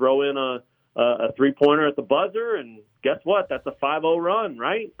 and they throw in a 3-pointer at the buzzer, and guess what? That's a 5-0 run,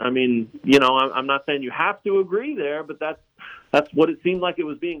 right? I mean, I'm not saying you have to agree there, but that's what it seemed like it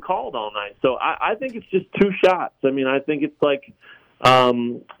was being called all night. So I think it's just 2 shots. I mean, I think it's like a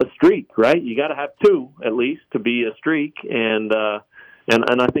streak, right? You got to have 2 at least to be a streak, and I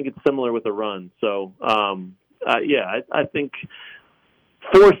think it's similar with a run. So I think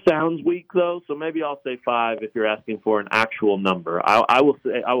 4 sounds weak though, so maybe I'll say 5 if you're asking for an actual number. I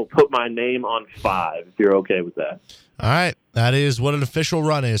will put my name on 5 if you're okay with that. All right, that is what an official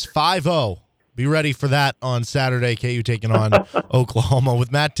run is. 5-0. Be ready for that on Saturday. KU taking on Oklahoma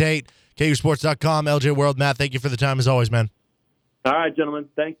with Matt Tait. KUSports.com, LJ World. Matt, thank you for the time as always, man. All right, gentlemen.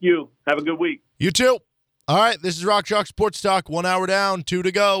 Thank you. Have a good week. You too. All right, this is Rock Chalk Sports Talk. 1 hour down, 2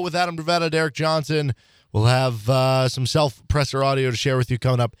 to go with Adam Dravetta, Derek Johnson. We'll have some self-presser audio to share with you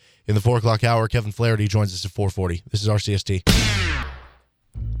coming up in the 4 o'clock hour. Kevin Flaherty joins us at 4:40. This is RCST.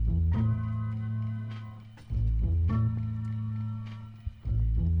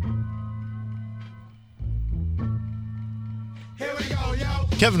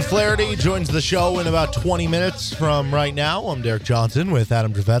 Kevin Flaherty joins the show in about 20 minutes from right now. I'm Derek Johnson with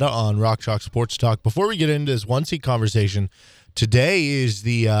Adam Dravetta on Rock Chalk Sports Talk. Before we get into this one-seat conversation, today is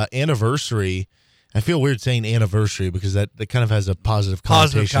the anniversary. I feel weird saying anniversary because that kind of has a positive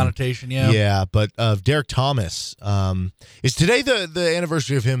connotation. Yeah. Yeah, but Derek Thomas. Is today the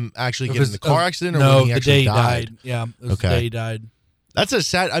anniversary of him actually getting in the car accident? Or no, when he the actually day he died? Yeah, it was the day he died. That's a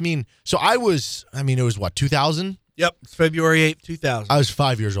sad, it was what, 2000? Yep, it's February 8th, 2000. I was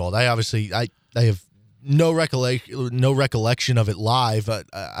 5 years old. I have no recollection of it live.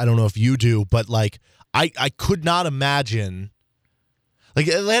 I don't know if you do, but like I could not imagine. Like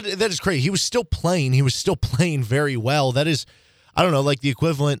that is crazy. He was still playing. He was still playing very well. That is, I don't know, like the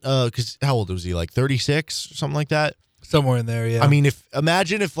equivalent. Because how old was he? Like 36 or something like that. Somewhere in there, yeah. I mean,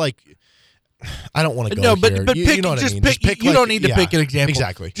 imagine if like. I don't want to go no, here. but pick, you know what just I mean. pick. Just You don't need to pick an example.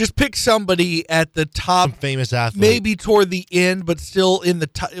 Exactly. Just pick somebody at the top, Some famous athlete, maybe toward the end, but still in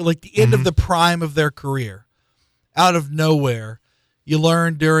the like the end of the prime of their career. Out of nowhere, you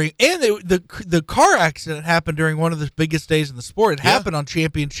learn during the car accident happened during one of the biggest days in the sport. It happened on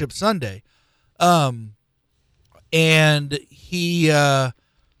Championship Sunday, and he and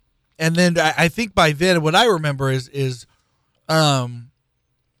then I think by then what I remember is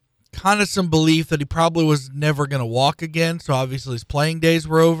kind of some belief that he probably was never going to walk again. So obviously his playing days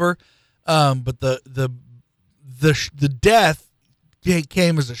were over. But the death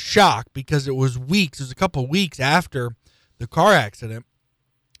came as a shock because it was weeks. It was a couple of weeks after the car accident.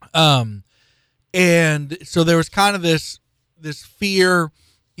 And so there was kind of this fear,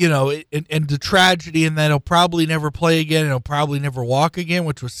 and the tragedy in that he'll probably never play again and he'll probably never walk again,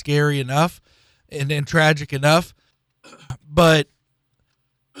 which was scary enough and tragic enough. But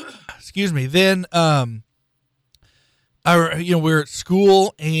excuse me. Then, we were at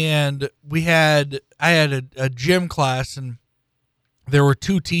school and I had a gym class and there were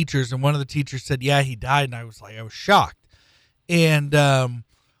two teachers and one of the teachers said, yeah, he died. And I was shocked. And,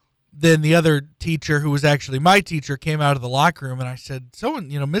 then the other teacher who was actually my teacher came out of the locker room and I said,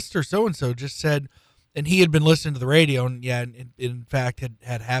 Mr. So-and-so just said, and he had been listening to the radio and in fact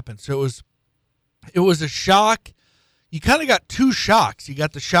had happened. So it was a shock. You kind of got two shocks. You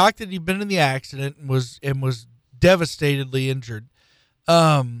got the shock that he'd been in the accident and was devastatedly injured.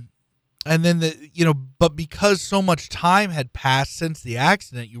 And then but because so much time had passed since the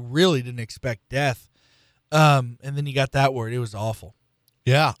accident, you really didn't expect death. And then you got that word. It was awful.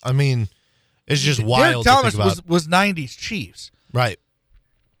 Yeah, I mean, it's just wild. Derek Thomas to think about. was 90s Chiefs. Right.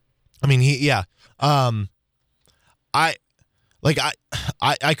 I mean, I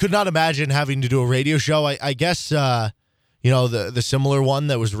could not imagine having to do a radio show. I guess the similar one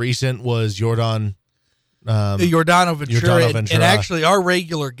that was recent was Jordan. Giordano Ventura. And actually, our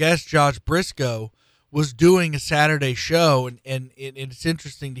regular guest, Josh Briscoe, was doing a Saturday show, and it's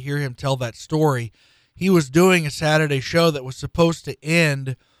interesting to hear him tell that story. He was doing a Saturday show that was supposed to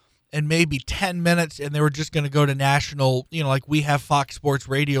end in maybe 10 minutes, and they were just going to go to national, like we have Fox Sports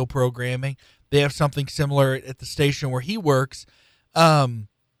radio programming. They have something similar at the station where he works. And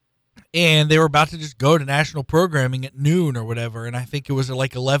they were about to just go to national programming at noon or whatever. And I think it was at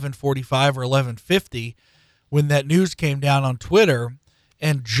like 11:45 or 11:50 when that news came down on Twitter.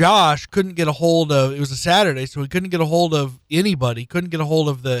 And Josh couldn't get a hold of, it was a Saturday, so he couldn't get a hold of anybody, couldn't get a hold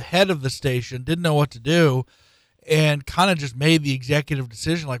of the head of the station, didn't know what to do, and kind of just made the executive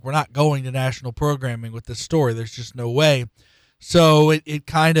decision, like, we're not going to national programming with this story. There's just no way. So it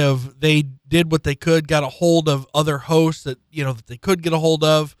kind of, they did what they could, got a hold of other hosts that, that they could get a hold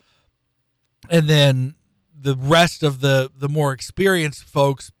of, and then the rest of the more experienced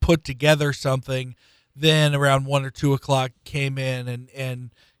folks put together something. Then around 1 or 2 o'clock came in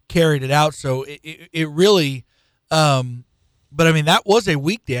and carried it out. So it really, but I mean, that was a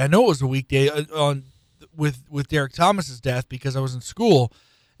weekday. I know it was a weekday with Derek Thomas's death because I was in school,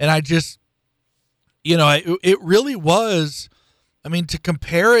 and I just, it really was. I mean, to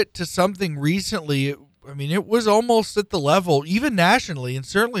compare it to something recently, it was almost at the level, even nationally and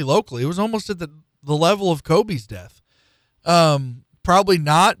certainly locally, it was almost at the level of Kobe's death. Probably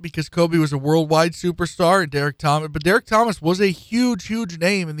not, because Kobe was a worldwide superstar and Derek Thomas. But Derek Thomas was a huge, huge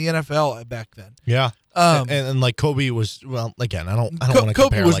name in the NFL back then. Yeah. And like Kobe was, well, again, I don't want to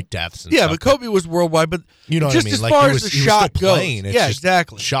compare like deaths and stuff. But Kobe was worldwide. But you know just what I mean? as far as the shot goes, It's yeah, just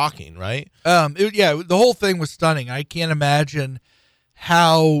exactly. shocking, right? The whole thing was stunning. I can't imagine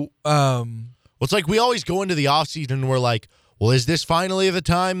how. Well, it's like we always go into the offseason and we're like, well, is this finally the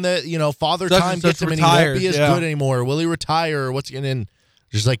time that, Father Time gets him and he won't be as good anymore? Will he retire? Or what's going in?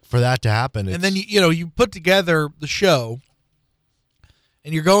 Just like for that to happen. And then, you put together the show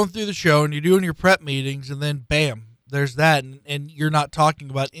and you're going through the show and you're doing your prep meetings and then bam, there's that. And you're not talking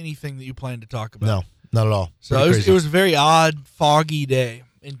about anything that you plan to talk about. No, not at all. So it was a very odd, foggy day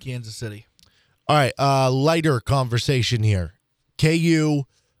in Kansas City. All right. Lighter conversation here. KU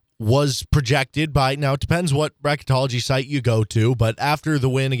was projected by, now it depends what bracketology site you go to, but after the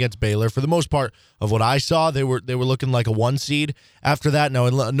win against Baylor, for the most part of what I saw, they were looking like a 1 seed. After that, now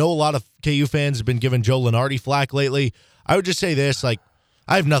I know a lot of KU fans have been giving Joe Lunardi flack lately. I would just say this, like,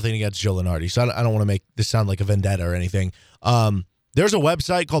 I have nothing against Joe Lunardi, so I don't want to make this sound like a vendetta or anything. There's a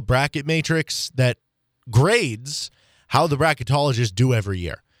website called Bracket Matrix that grades how the bracketologists do every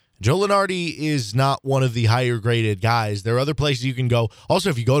year. Joe Lunardi is not one of the higher graded guys. There are other places you can go. Also,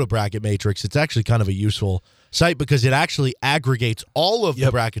 if you go to Bracket Matrix, it's actually kind of a useful site because it actually aggregates all of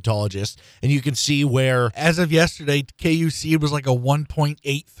the bracketologists, and you can see where. As of yesterday, KU seed was like a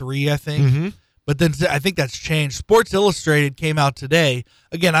 1.83, I think. Mm-hmm. But then I think that's changed. Sports Illustrated came out today.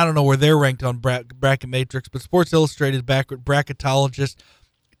 Again, I don't know where they're ranked on Bracket Matrix, but Sports Illustrated back with bracketologists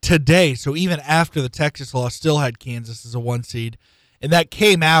today. So even after the Texas loss, still had Kansas as a 1 seed. And that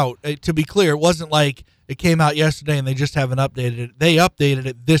came out, to be clear, it wasn't like it came out yesterday and they just haven't updated it. They updated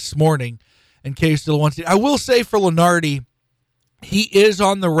it this morning, and KU still 1 seed. I will say for Lunardi, he is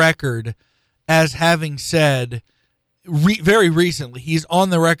on the record as having said very recently, he's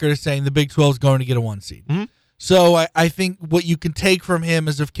on the record as saying the Big 12 is going to get a 1 seed. Mm-hmm. So I think what you can take from him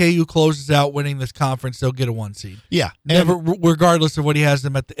is if KU closes out winning this conference, they'll get a 1 seed. Yeah. Regardless of what he has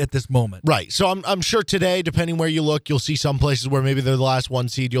them at this moment. Right. So I'm sure today, depending where you look, you'll see some places where maybe they're the last 1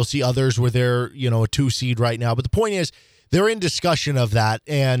 seed. You'll see others where they're, a 2 seed right now. But the point is, they're in discussion of that.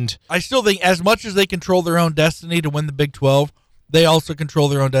 And I still think as much as they control their own destiny to win the Big 12, they also control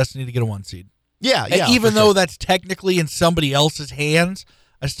their own destiny to get a 1 seed. Yeah. And even though that's technically in somebody else's hands,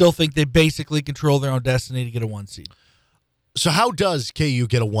 I still think they basically control their own destiny to get a 1 seed. So how does KU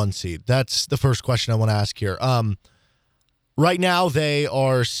get a 1 seed? That's the first question I want to ask here. Right now, they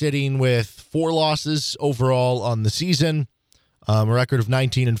are sitting with 4 losses overall on the season, a record of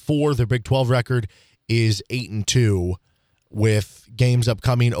 19-4. Their Big 12 record is 8-2, with games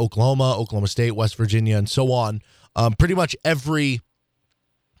upcoming: Oklahoma State, West Virginia, and so on. Pretty much every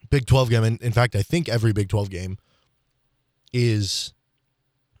Big 12 game, and in fact, I think every Big 12 game is.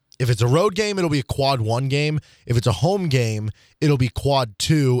 If it's a road game, it'll be a quad 1 game. If it's a home game, it'll be quad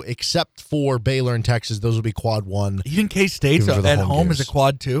 2, except for Baylor and Texas. Those will be quad 1. Even K-State at home is a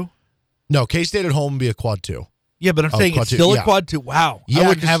quad 2? No, K-State at home would be a quad 2. Yeah, but I'm saying it's still a quad 2. Wow. I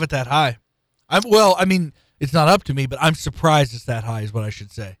wouldn't have it that high. It's not up to me, but I'm surprised it's that high is what I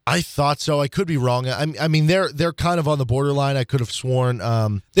should say. I thought so. I could be wrong. I mean, they're kind of on the borderline. I could have sworn.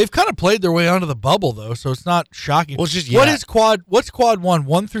 They've kind of played their way onto the bubble, though, so it's not shocking. Well, just, what's quad 1?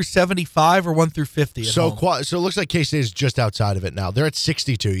 1 through 75 or 1 through 50? So it looks like K-State is just outside of it now. They're at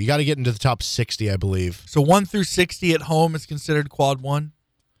 62. You got to get into the top 60, I believe. So 1 through 60 at home is considered quad 1?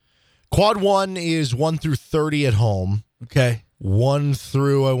 Quad 1 is 1 through 30 at home. Okay. 1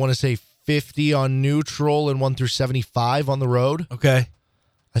 through, I want to say, 50 on neutral, and 1 through 75 on the road. Okay.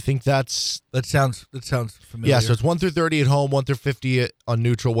 I think that sounds familiar. Yeah, so it's 1 through 30 at home, 1 through 50 on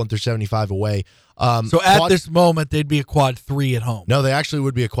neutral, 1 through 75 away. So at this moment, they'd be a quad 3 at home. No, they actually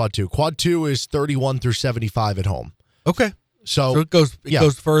would be a quad 2. Quad 2 is 31 through 75 at home. Okay. So it goes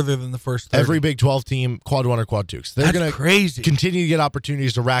further than the first 30. Every Big 12 team, quad 1 or quad 2. So they're going to continue to get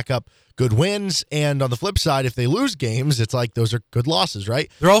opportunities to rack up good wins. And on the flip side, if they lose games, it's like those are good losses,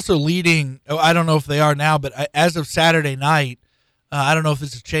 right? They're also leading. I don't know if they are now, but as of Saturday night, I don't know if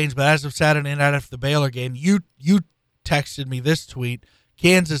this has changed, but as of Saturday night after the Baylor game, you texted me this tweet: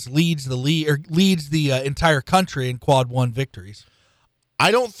 Kansas leads the entire country in quad 1 victories. I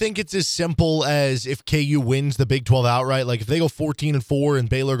don't think it's as simple as if KU wins the Big 12 outright. Like if they go 14-4 and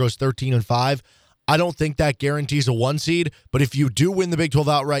Baylor goes 13-5, I don't think that guarantees a 1 seed. But if you do win the Big 12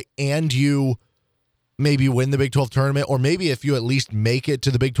 outright and you maybe win the Big 12 tournament, or maybe if you at least make it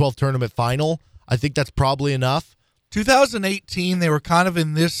to the Big 12 tournament final, I think that's probably enough. 2018, they were kind of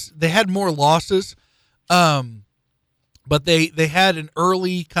in this. They had more losses, but they had an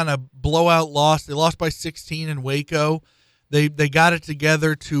early kind of blowout loss. They lost by 16 in Waco. They got it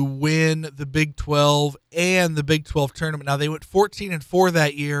together to win the Big 12 and the Big 12 tournament. Now, they went 14-4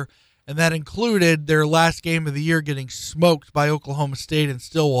 that year, and that included their last game of the year getting smoked by Oklahoma State in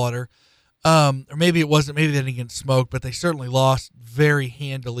Stillwater. Or maybe it wasn't. Maybe they didn't get smoked, but they certainly lost very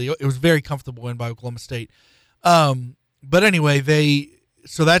handily. It was a very comfortable win by Oklahoma State. But anyway,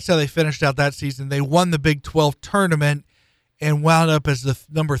 so that's how they finished out that season. They won the Big 12 tournament and wound up as the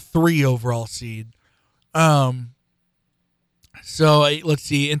number 3 overall seed. So let's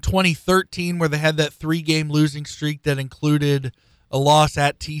see. In 2013, where they had that 3-game losing streak that included a loss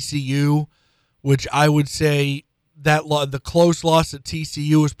at TCU, which I would say that the close loss at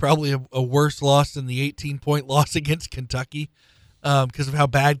TCU was probably a worse loss than the 18-point loss against Kentucky because of how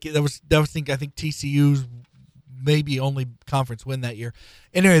bad that was. I think TCU's maybe only conference win that year.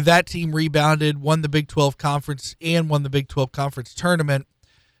 Anyway, that team rebounded, won the Big 12 conference, and won the Big 12 conference tournament,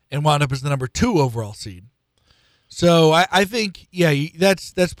 and wound up as the number 2 overall seed. So I think,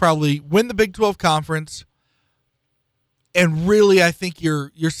 that's probably win the Big 12 conference, and really I think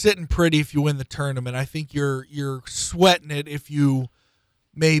you're sitting pretty if you win the tournament. I think you're sweating it if you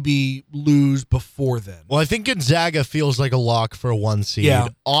maybe lose before then. Well, I think Gonzaga feels like a lock for a 1 seed. Yeah.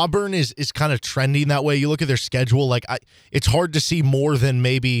 Auburn is kind of trending that way. You look at their schedule, it's hard to see more than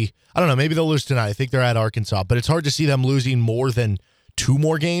maybe they'll lose tonight. I think they're at Arkansas, but it's hard to see them losing more than 2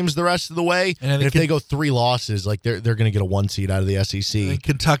 more games the rest of the way. And if they go 3 losses, they're going to get a 1 seed out of the SEC. I think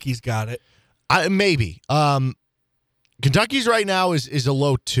Kentucky's got it. Maybe. Kentucky's right now is a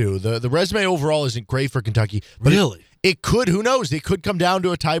low 2. The resume overall isn't great for Kentucky. But really? It could, who knows? It could come down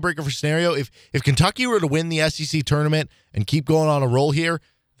to a tiebreaker for scenario. If Kentucky were to win the SEC tournament and keep going on a roll here,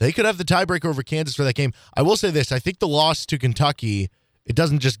 they could have the tiebreaker over Kansas for that game. I will say this. I think the loss to Kentucky, it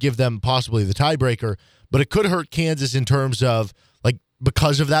doesn't just give them possibly the tiebreaker, but it could hurt Kansas in terms of,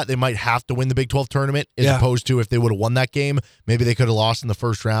 because of that, they might have to win the Big 12 tournament as opposed to if they would have won that game, maybe they could have lost in the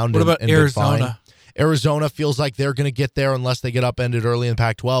first round. What about Arizona? Arizona feels like they're going to get there unless they get upended early in the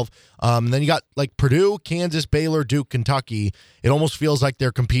Pac-12. And then you got Purdue, Kansas, Baylor, Duke, Kentucky. It almost feels like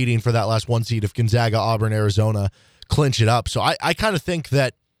they're competing for that last 1 seed if Gonzaga, Auburn, Arizona clinch it up. So I kind of think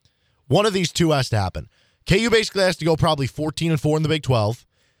that one of these 2 has to happen. KU basically has to go probably 14-4 in the Big 12.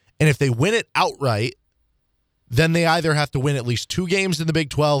 And if they win it outright, then they either have to win at least 2 games in the Big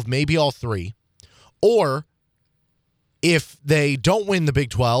 12, maybe all 3, or if they don't win the Big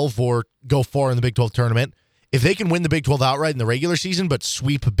 12 or go far in the Big 12 tournament, if they can win the Big 12 outright in the regular season but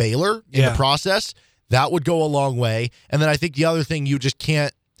sweep Baylor in the process, that would go a long way. And then I think the other thing you just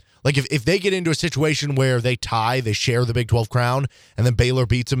can't, if they get into a situation where they tie, they share the Big 12 crown, and then Baylor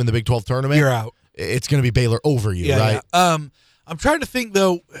beats them in the Big 12 tournament, you're out. It's going to be Baylor over you, right? Yeah. I'm trying to think,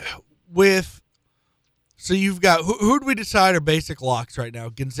 though, so you've got, who do we decide are basic locks right now?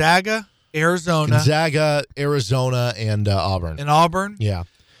 Gonzaga, Arizona, and Auburn. And Auburn? Yeah.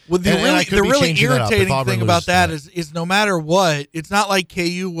 Well, the really irritating thing about that is no matter what, it's not like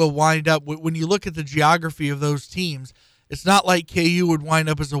KU will wind up, when you look at the geography of those teams, it's not like KU would wind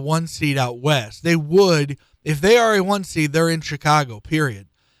up as a 1 seed out west. They would, if they are a 1 seed, they're in Chicago, period.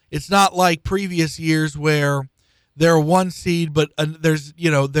 It's not like previous years where they're a 1 seed, but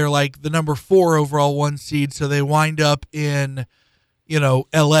they're like the number 4 overall 1 seed, so they wind up in,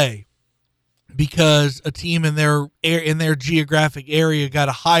 L.A. because a team in their geographic area got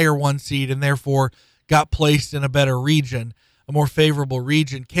a higher 1 seed and therefore got placed in a better region, a more favorable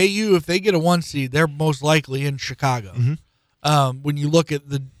region. KU, if they get a 1 seed, they're most likely in Chicago. Mm-hmm. When you look at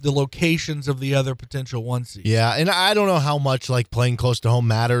the locations of the other potential 1 seeds. Yeah, and I don't know how much playing close to home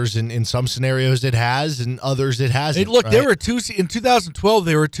matters. In some scenarios it has, in others it hasn't. They were a 2 seed in 2012.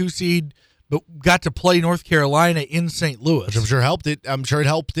 They were a 2 seed, but got to play North Carolina in St. Louis, which I'm sure helped it. I'm sure it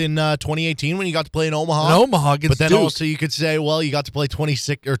helped in 2018 when you got to play in Omaha. Against but then Duke. Also you could say, well, you got to play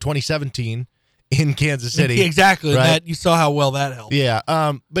 2017. In Kansas City. Exactly. Right? That, you saw how well that helped. Yeah.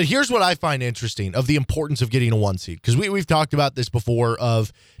 But here's what I find interesting of the importance of getting a 1 seed. Because we've talked about this before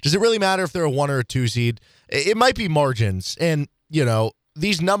of, does it really matter if they're a 1 or a 2 seed? It might be margins. And,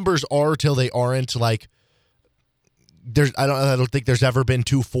 these numbers are till they aren't. I don't think there's ever been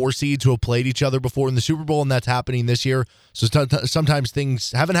 2 4 seeds who have played each other before in the Super Bowl, and that's happening this year. So sometimes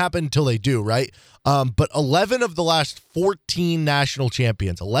things haven't happened until they do, right? But 11 of the last 14 national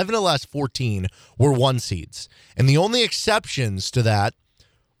champions, 11 of the last 14 were 1 seeds. And the only exceptions to that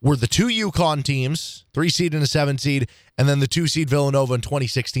were the 2 UConn teams, 3 seed and a 7 seed, and then the 2 seed Villanova in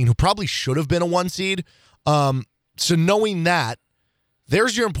 2016, who probably should have been a 1 seed. So knowing that,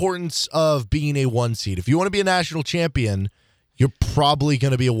 there's your importance of being a 1 seed. If you want to be a national champion, you're probably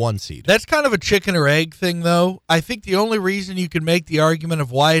going to be a 1 seed. That's kind of a chicken or egg thing, though. I think the only reason you can make the argument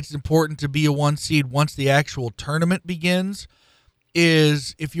of why it's important to be a 1 seed once the actual tournament begins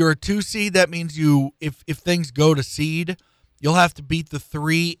is if you're a 2 seed, that means if things go to seed, you'll have to beat the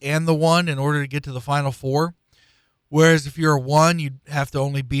 3 and the 1 in order to get to the Final Four. Whereas if you're a 1, you'd have to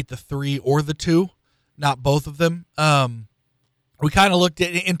only beat the 3 or the 2, not both of them. We kind of looked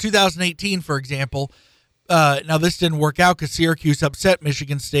at in 2018, for example. Now this didn't work out because Syracuse upset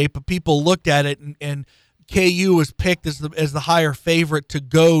Michigan State, but people looked at it and KU was picked as the higher favorite to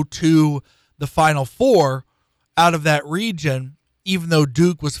go to the Final Four out of that region, even though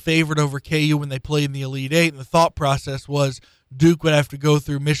Duke was favored over KU when they played in the Elite Eight. And the thought process was Duke would have to go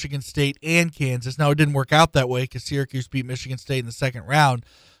through Michigan State and Kansas. Now, it didn't work out that way because Syracuse beat Michigan State in the second round,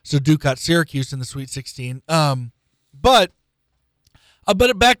 so Duke got Syracuse in the Sweet 16. But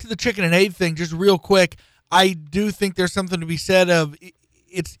back to the chicken and egg thing, just real quick, I do think there's something to be said of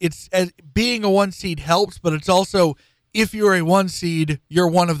it's as being a 1 seed helps, but it's also if you're a 1 seed, you're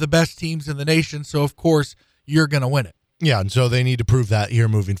one of the best teams in the nation, so of course you're going to win it. Yeah, and so they need to prove that here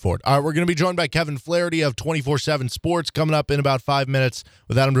moving forward. All right, we're going to be joined by Kevin Flaherty of 24/7 Sports coming up in about 5 minutes.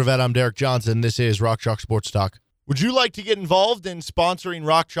 With Adam Dravetta, I'm Derek Johnson. This is Rock Chalk Sports Talk. Would you like to get involved in sponsoring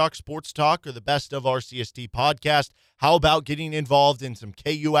Rock Chalk Sports Talk or the Best of RCST podcast? How about getting involved in some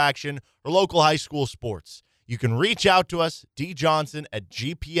KU action or local high school sports? You can reach out to us,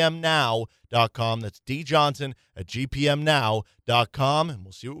 djohnson@gpmnow.com. That's djohnson@gpmnow.com, and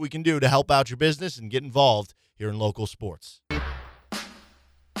we'll see what we can do to help out your business and get involved here in local sports.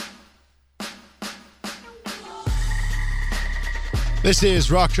 This is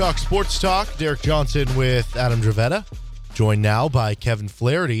Rock Chalk Sports Talk. Derek Johnson with Adam Dravetta, joined now by Kevin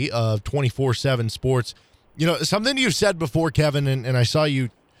Flaherty of 24/7 Sports. You know, something you've said before, Kevin, and I saw you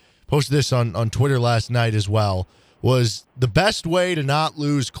posted this on Twitter last night as well, was the best way to not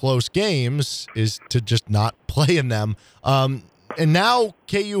lose close games is to just not play in them. And now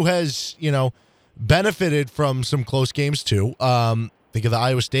KU has, benefited from some close games too. Think of the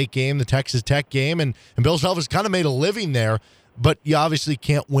Iowa State game, the Texas Tech game, and Bill Self has kind of made a living there, but you obviously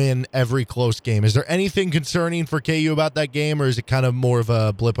can't win every close game. Is there anything concerning for KU about that game, or is it kind of more of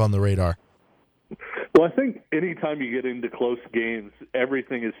a blip on the radar? Well, I think anytime you get into close games,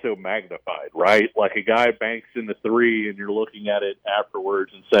 everything is so magnified, right? Like a guy banks in the 3 and you're looking at it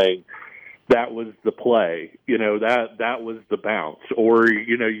afterwards and saying, that was the play, that was the bounce. Or,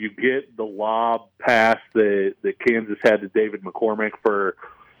 you get the lob pass that Kansas had to David McCormick for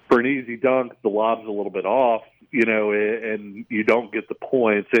an easy dunk. The lob's a little bit off, and you don't get the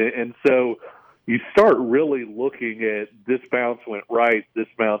points. And so you start really looking at this bounce went right, this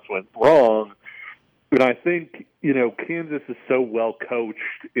bounce went wrong. And I think, Kansas is so well coached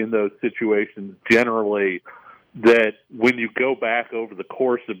in those situations generally that when you go back over the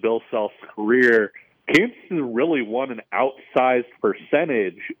course of Bill Self's career, Kansas has really won an outsized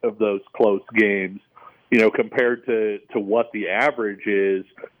percentage of those close games, compared to what the average is.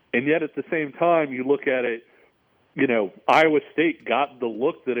 And yet at the same time, you look at it, Iowa State got the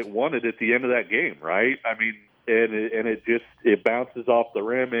look that it wanted at the end of that game, right? I mean, and it bounces off the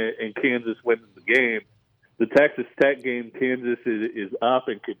rim and Kansas wins the game. The Texas Tech game, Kansas is up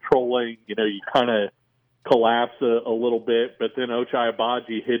and controlling. You kind of collapse a little bit, but then Ochai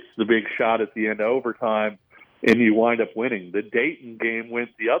Agbaji hits the big shot at the end of overtime, and you wind up winning. The Dayton game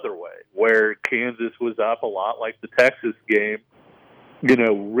went the other way, where Kansas was up a lot like the Texas game,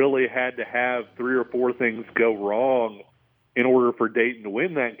 really had to have 3 or 4 things go wrong in order for Dayton to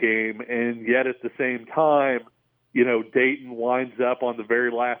win that game, and yet at the same time, Dayton winds up on the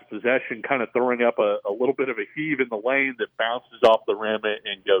very last possession kind of throwing up a little bit of a heave in the lane that bounces off the rim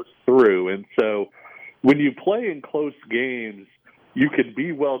and goes through. And so when you play in close games, you can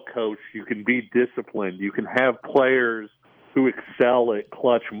be well coached, you can be disciplined, you can have players who excel at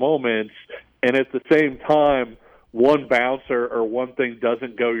clutch moments, and at the same time, one bounce or one thing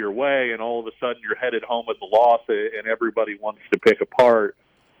doesn't go your way, and all of a sudden you're headed home with the loss, and everybody wants to pick apart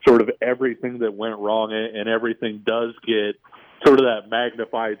sort of everything that went wrong, and everything does get sort of that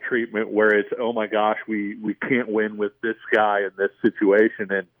magnified treatment where it's, oh my gosh, we can't win with this guy in this situation,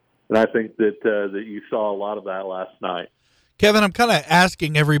 and I think that you saw a lot of that last night. Kevin, I'm kind of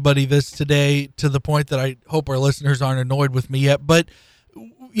asking everybody this today to the point that I hope our listeners aren't annoyed with me yet. But,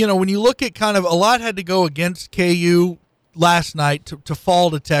 when you look at kind of a lot had to go against KU last night to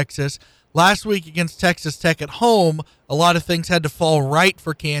fall to Texas. Last week against Texas Tech at home, a lot of things had to fall right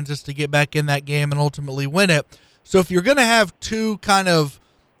for Kansas to get back in that game and ultimately win it. So if you're going to have two kind of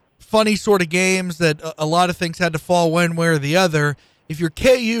funny sort of games that a lot of things had to fall one way or the other, if you're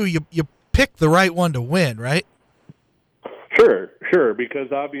KU, you pick the right one to win, right? Sure,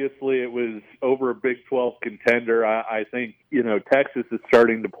 because obviously it was over a Big 12 contender. I think, Texas is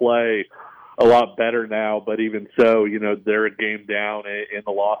starting to play a lot better now, but even so, they're a game down in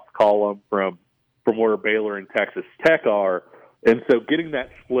the loss column from where Baylor and Texas Tech are. And so getting that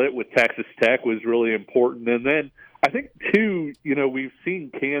split with Texas Tech was really important. And then I think, too, we've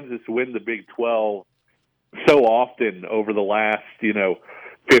seen Kansas win the Big 12 so often over the last,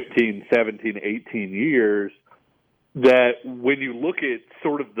 15, 17, 18 years that when you look at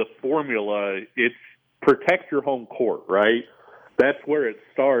sort of the formula, it's protect your home court, right? That's where it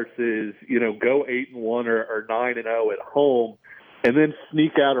starts is, go 8-1 or 9-0 at home and then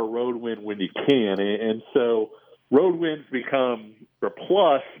sneak out a road win when you can. And so road wins become a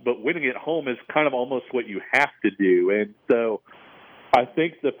plus, but winning at home is kind of almost what you have to do. And so I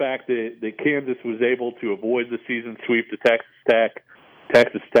think the fact that Kansas was able to avoid the season sweep to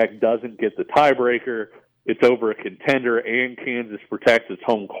Texas Tech doesn't get the tiebreaker. It's over a contender, and Kansas protects its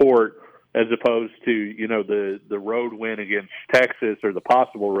home court as opposed to, the road win against Texas, or the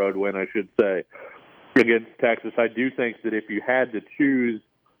possible road win, I should say, against Texas. I do think that if you had to choose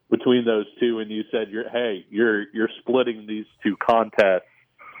between those two and you said, you're splitting these two contests,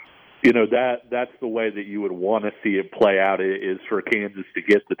 that's the way that you would want to see it play out, is for Kansas to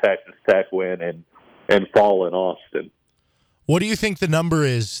get the Texas Tech win and fall in Austin. What do you think the number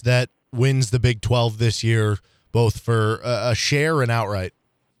is that wins the Big 12 this year, both for a share and outright?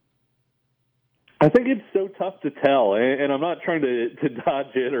 I think it's so tough to tell, and I'm not trying to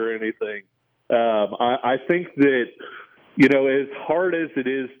dodge it or anything. I think that, as hard as it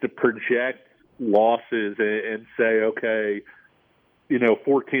is to project losses and say, okay,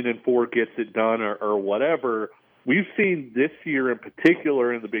 14-4 gets it done or whatever, we've seen this year in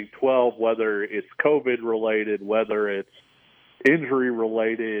particular in the Big 12, whether it's COVID-related, whether it's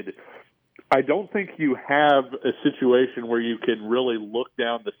injury-related, I don't think you have a situation where you can really look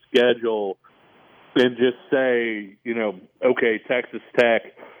down the schedule and just say, okay, Texas Tech,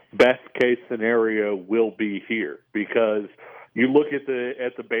 best case scenario will be here. Because you look at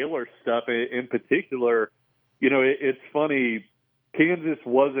the Baylor stuff in particular, it's funny, Kansas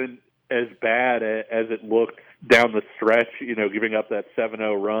wasn't as bad as it looked down the stretch, giving up that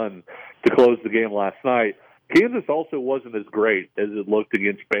 7-0 run to close the game last night. Kansas also wasn't as great as it looked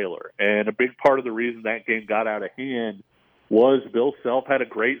against Baylor. And a big part of the reason that game got out of hand was Bill Self had a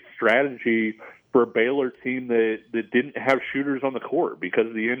great strategy for a Baylor team that didn't have shooters on the court because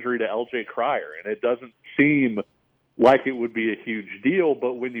of the injury to L.J. Cryer. And it doesn't seem like it would be a huge deal,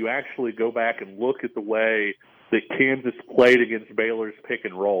 but when you actually go back and look at the way that Kansas played against Baylor's pick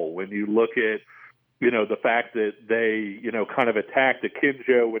and roll, when you look at, the fact that they, kind of attacked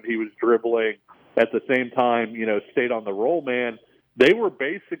Akinjo when he was dribbling, at the same time, stayed on the roll man, they were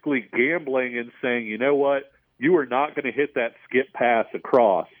basically gambling and saying, you know what, you are not going to hit that skip pass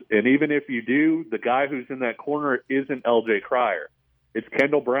across. And even if you do, the guy who's in that corner isn't L.J. Cryer. It's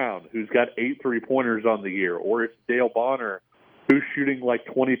Kendall Brown, who's got 8 3-pointers on the year, or it's Dale Bonner, who's shooting like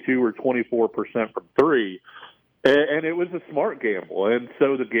 22 or 24% from three. And it was a smart gamble. And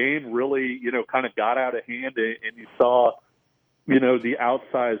so the game really, kind of got out of hand, and you saw, the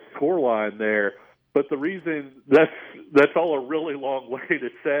outsized scoreline there. But the reason that's all a really long way to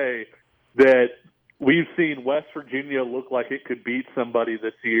say that we've seen West Virginia look like it could beat somebody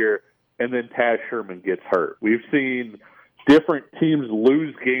this year, and then Taz Sherman gets hurt. We've seen different teams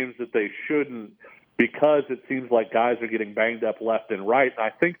lose games that they shouldn't because it seems like guys are getting banged up left and right. And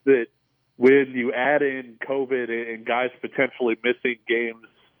I think that when you add in COVID and guys potentially missing games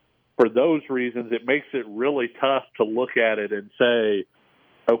for those reasons, it makes it really tough to look at it and say,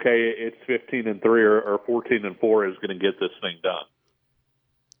 okay, it's 15-3 or 14-4 is going to get this thing done.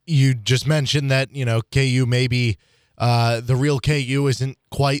 You just mentioned that, KU maybe the real KU isn't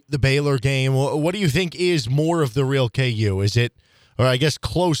quite the Baylor game. What do you think is more of the real KU? Is it, or I guess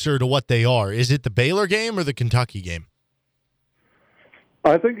closer to what they are, is it the Baylor game or the Kentucky game?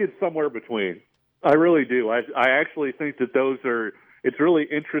 I think it's somewhere between. I really do. I actually think that those are – it's really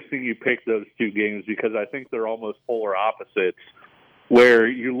interesting you pick those two games because I think they're almost polar opposites, where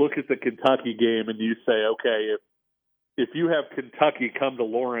you look at the Kentucky game and you say, okay, if you have Kentucky come to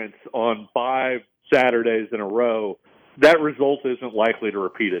Lawrence on 5 Saturdays in a row, that result isn't likely to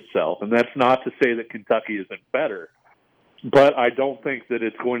repeat itself. And that's not to say that Kentucky isn't better, but I don't think that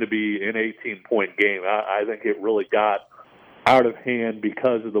it's going to be an 18-point game. I think it really got out of hand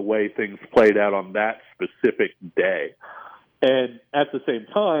because of the way things played out on that specific day. And at the same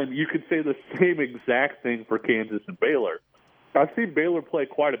time, you could say the same exact thing for Kansas and Baylor. I've seen Baylor play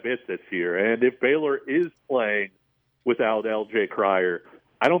quite a bit this year, and if Baylor is playing without L.J. Cryer,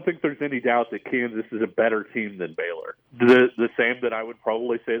 I don't think there's any doubt that Kansas is a better team than Baylor. The same that I would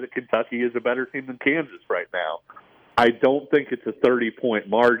probably say that Kentucky is a better team than Kansas right now. I don't think it's a 30-point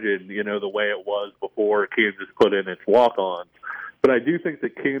margin, the way it was before Kansas put in its walk-ons. But I do think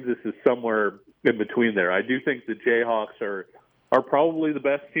that Kansas is somewhere in between there. I do think the Jayhawks are probably the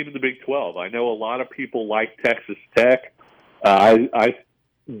best team in the Big 12. I know a lot of people like Texas Tech.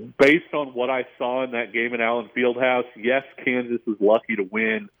 Based on what I saw in that game at Allen Fieldhouse, yes, Kansas was lucky to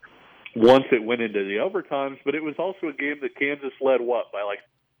win once it went into the overtimes, but it was also a game that Kansas led, by like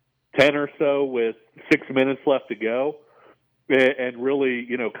 10 or so with 6 minutes left to go, and really,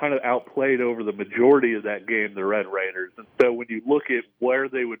 kind of outplayed over the majority of that game the Red Raiders. And so when you look at where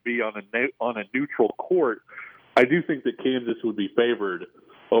they would be on a neutral court, I do think that Kansas would be favored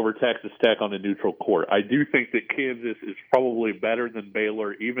over Texas Tech on a neutral court. I do think that Kansas is probably better than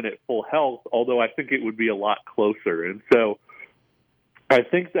Baylor, even at full health, although I think it would be a lot closer. And so I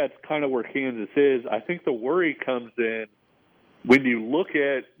think that's kind of where Kansas is. I think the worry comes in when you look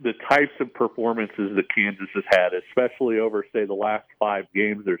at the types of performances that Kansas has had, especially over, say, the last 5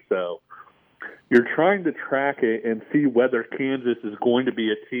 games or so. You're trying to track it and see whether Kansas is going to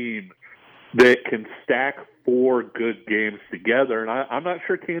be a team that can stack 4 good games together. And I'm not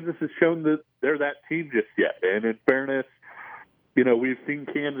sure Kansas has shown that they're that team just yet. And in fairness, we've seen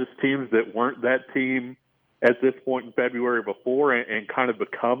Kansas teams that weren't that team at this point in February before and kind of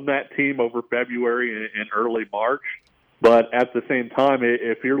become that team over February and early March. But at the same time,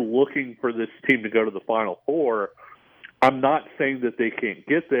 if you're looking for this team to go to the Final Four, I'm not saying that they can't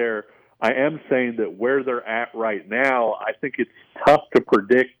get there. I am saying that where they're at right now, I think it's tough to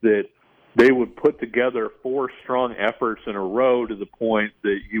predict that they would put together 4 strong efforts in a row to the point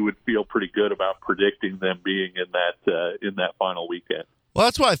that you would feel pretty good about predicting them being in that final weekend. Well,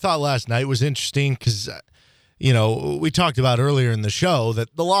 that's what I thought last night was interesting because, we talked about earlier in the show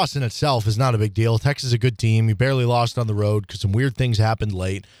that the loss in itself is not a big deal. Texas is a good team. You barely lost on the road because some weird things happened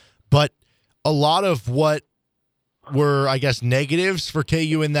late. But a lot of what were, I guess, negatives for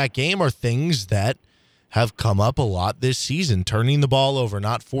KU in that game are things that have come up a lot this season, turning the ball over,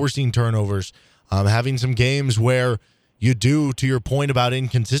 not forcing turnovers, having some games where you do, to your point about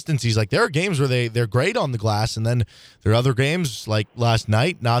inconsistencies, like there are games where they're great on the glass, and then there are other games like last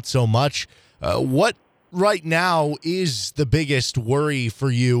night, not so much. What right now is the biggest worry for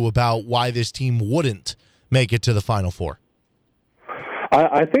you about why this team wouldn't make it to the Final Four?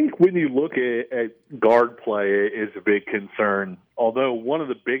 I think when you look at guard play is a big concern, although one of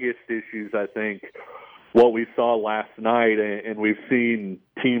the biggest issues, I think, what we saw last night, and we've seen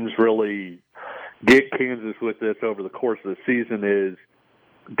teams really get Kansas with this over the course of the season, is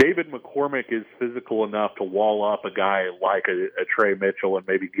David McCormick is physical enough to wall up a guy like a Trey Mitchell and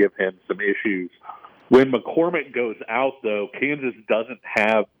maybe give him some issues. When McCormick goes out, though, Kansas doesn't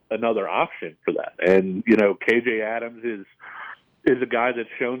have another option for that. And, KJ Adams is a guy that's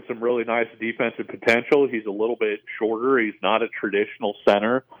shown some really nice defensive potential. He's a little bit shorter. He's not a traditional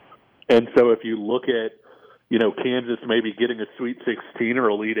center. And so if you look at, Kansas maybe getting a Sweet 16 or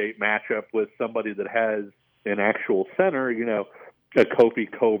Elite 8 matchup with somebody that has an actual center, a Kofi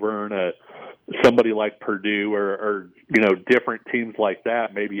Coburn, somebody like Purdue or different teams like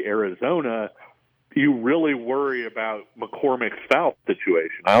that, maybe Arizona, you really worry about McCormick's foul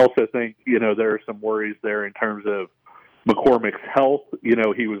situation. I also think, there are some worries there in terms of McCormick's health.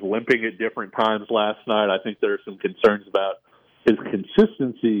 He was limping at different times last night. I think there are some concerns about his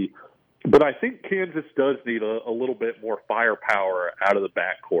consistency. But I think Kansas does need a little bit more firepower out of the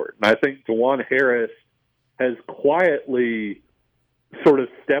backcourt. And I think DeJuan Harris has quietly sort of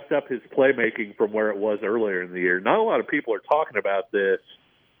stepped up his playmaking from where it was earlier in the year. Not a lot of people are talking about this,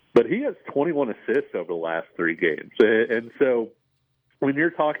 but he has 21 assists over the last 3 games. And so when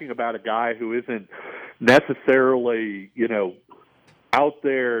you're talking about a guy who isn't necessarily, out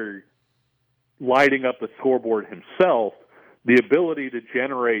there lighting up the scoreboard himself, the ability to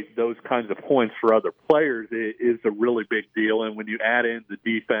generate those kinds of points for other players is a really big deal. And when you add in the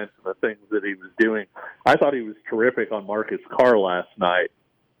defense and the things that he was doing, I thought he was terrific on Marcus Carr last night.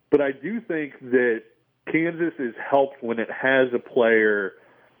 But I do think that Kansas is helped when it has a player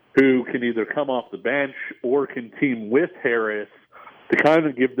who can either come off the bench or can team with Harris to kind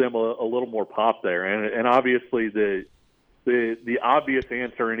of give them a little more pop there. And obviously the obvious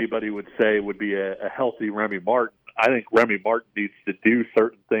answer anybody would say would be a healthy Remy Martin. I think Remy Martin needs to do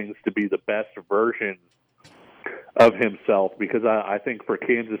certain things to be the best version of himself, because I think for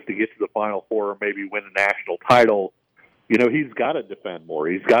Kansas to get to the Final Four or maybe win a national title, he's got to defend more.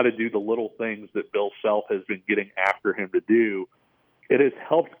 He's got to do the little things that Bill Self has been getting after him to do. It has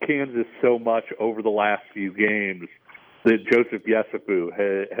helped Kansas so much over the last few games that Joseph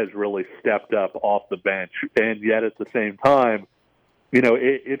Yesufu has really stepped up off the bench, and yet at the same time,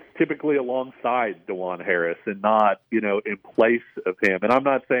 it's typically alongside DeJuan Harris and not, in place of him. And I'm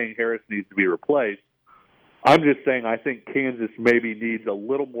not saying Harris needs to be replaced. I'm just saying I think Kansas maybe needs a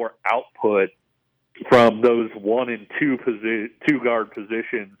little more output from those 1 and 2 guard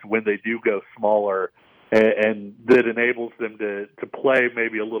positions when they do go smaller, and that enables them to play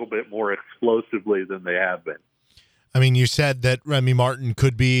maybe a little bit more explosively than they have been. I mean, you said that Remy Martin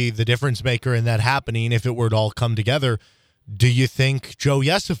could be the difference maker in that happening if it were to all come together. Do you think Joe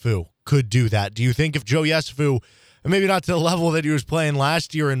Yesufu could do that? Do you think if Joe Yesufu, maybe not to the level that he was playing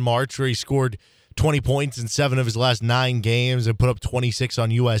last year in March where he scored 20 points in 7 of his last 9 games and put up 26 on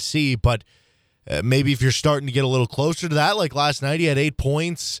USC, but maybe if you're starting to get a little closer to that, like last night he had 8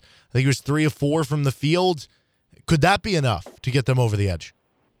 points, I think he was 3 of 4 from the field, could that be enough to get them over the edge?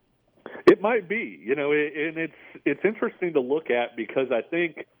 It might be, and it's interesting to look at because I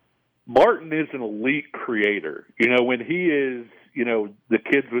think Martin is an elite creator. When he is, the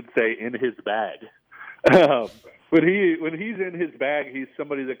kids would say in his bag. When he's in his bag, he's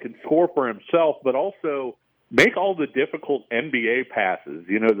somebody that can score for himself, but also make all the difficult NBA passes.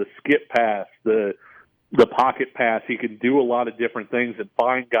 The skip pass, the pocket pass. He can do a lot of different things and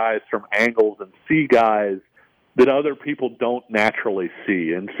find guys from angles and see guys that other people don't naturally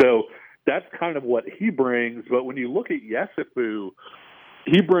see. And so that's kind of what he brings. But when you look at Yesufu,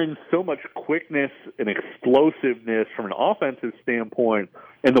 he brings so much quickness and explosiveness from an offensive standpoint.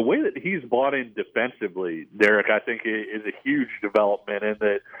 And the way that he's bought in defensively, Derek, I think is a huge development in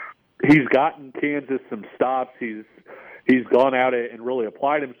that he's gotten Kansas some stops. He's gone out and really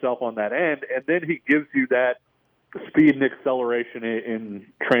applied himself on that end. And then he gives you that speed and acceleration in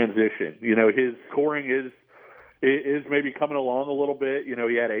transition. His scoring is maybe coming along a little bit.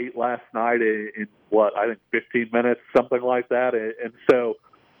 He had 8 last night in I think 15 minutes, something like that. And so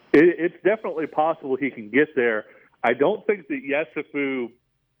it's definitely possible he can get there. I don't think that Yesufu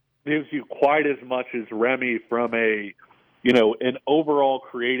gives you quite as much as Remy from an overall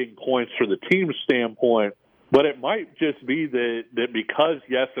creating points for the team standpoint, but it might just be that because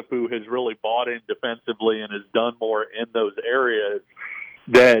Yesufu has really bought in defensively and has done more in those areas,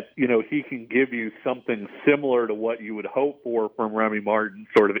 that, he can give you something similar to what you would hope for from Remy Martin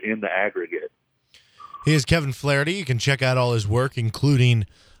sort of in the aggregate. He is Kevin Flaherty. You can check out all his work, including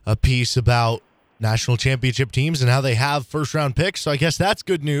a piece about national championship teams and how they have first-round picks. So I guess that's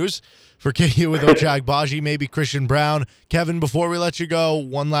good news for KU with Ochai Agbaji, maybe Christian Braun. Kevin, before we let you go,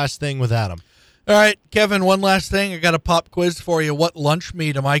 one last thing with Adam. All right, Kevin, one last thing. I got a pop quiz for you. What lunch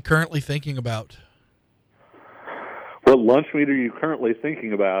meat am I currently thinking about? What lunch meat are you currently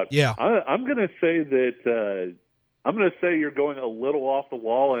thinking about? Yeah. I'm going to say that I'm going to say you're going a little off the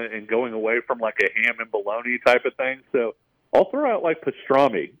wall and going away from like a ham and bologna type of thing. So I'll throw out like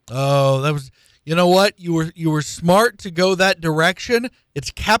pastrami. Oh, that was. You know what? You were smart to go that direction.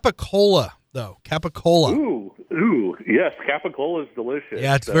 It's capicola, though. Capicola. Ooh, yes, capicola is delicious.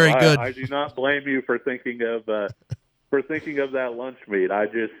 Yeah, it's very good. I do not blame you for thinking of that lunch meat. I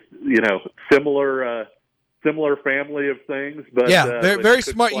just similar family of things, but yeah, very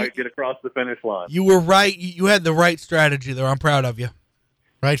smart. Quite get across the finish line. You were right. You had the right strategy there. I'm proud of you.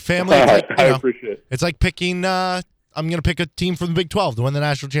 Right, family. I appreciate it. It's like picking. I'm going to pick a team from the Big 12 to win the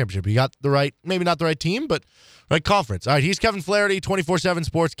national championship. You got the right, maybe not the right team, but right conference. All right, he's Kevin Flaherty, 24/7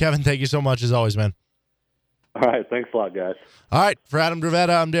 Sports. Kevin, thank you so much as always, man. All right, thanks a lot, guys. All right, for Adam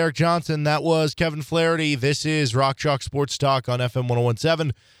Dravetta, I'm Derek Johnson. That was Kevin Flaherty. This is Rock Chalk Sports Talk on FM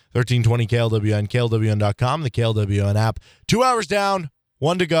 101.7, 1320 KLWN, KLWN.com, the KLWN app. 2 hours down,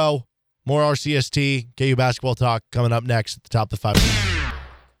 1 to go. More RCST, KU basketball talk coming up next at the top of the 5.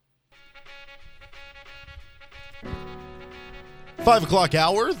 5 o'clock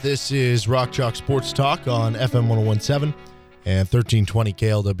hour. This is Rock Chalk Sports Talk on FM 101.7 and 1320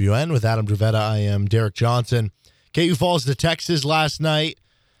 KLWN. With Adam Dravetta, I am Derek Johnson. KU falls to Texas last night.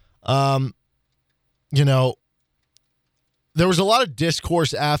 There was a lot of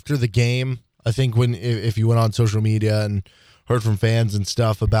discourse after the game, I think, if you went on social media and heard from fans and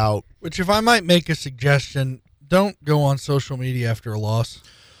stuff about... Which, if I might make a suggestion, don't go on social media after a loss.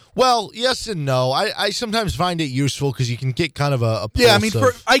 Well, yes and no. I sometimes find it useful because you can get kind of a pulse. Yeah, I mean,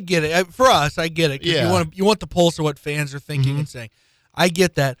 I get it. For us, I get it. Yeah. You want the pulse of what fans are thinking and saying. I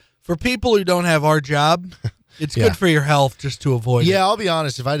get that. For people who don't have our job, it's good for your health just to avoid it. Yeah, I'll be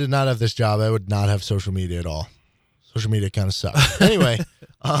honest. If I did not have this job, I would not have social media at all. Social media kind of sucks. Anyway,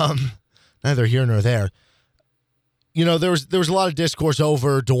 neither here nor there. There was a lot of discourse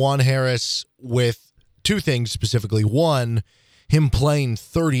over DeJuan Harris with 2 things specifically. One, him playing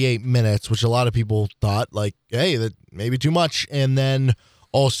 38 minutes, which a lot of people thought, like, hey, that may be too much. And then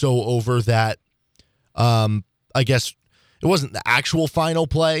also over that, I guess it wasn't the actual final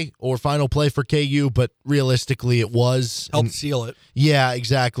play for KU, but realistically it was. Helped seal it. Yeah,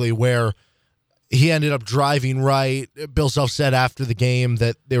 exactly, where he ended up driving right. Bill Self said after the game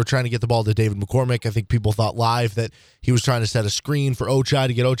that they were trying to get the ball to David McCormick. I think people thought live that he was trying to set a screen for Ochai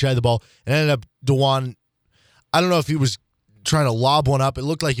to get Ochai the ball. And ended up DeJuan, I don't know if he was trying to lob one up. It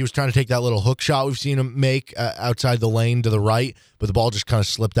looked like he was trying to take that little hook shot we've seen him make outside the lane to the right, but the ball just kind of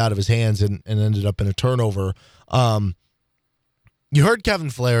slipped out of his hands and ended up in a turnover. You heard Kevin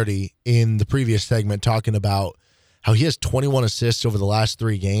Flaherty in the previous segment talking about how he has 21 assists over the last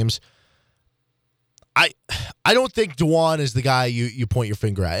 3 games. I don't think DeJuan is the guy you point your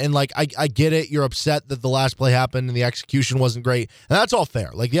finger at. And, like, I get it. You're upset that the last play happened and the execution wasn't great. And that's all fair.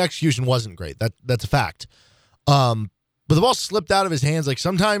 Like, the execution wasn't great. That's a fact. But the ball slipped out of his hands. Like,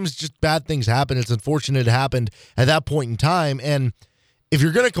 sometimes just bad things happen. It's unfortunate it happened at that point in time. And if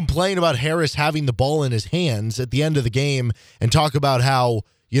you're going to complain about Harris having the ball in his hands at the end of the game and talk about how,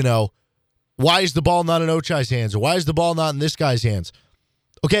 why is the ball not in Ochai's hands or why is the ball not in this guy's hands?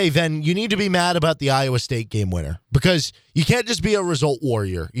 Okay, then you need to be mad about the Iowa State game winner because you can't just be a result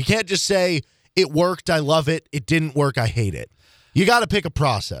warrior. You can't just say, it worked, I love it. It didn't work, I hate it. You got to pick a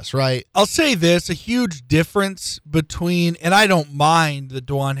process, right? I'll say this, a huge difference between, and I don't mind the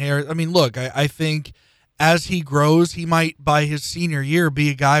DeJuan Harris. I mean, look, I think as he grows, he might, by his senior year,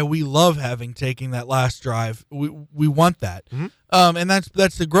 be a guy we love having taking that last drive. We want that. Mm-hmm. And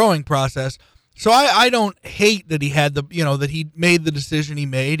that's the growing process. So I don't hate that he had that he made the decision he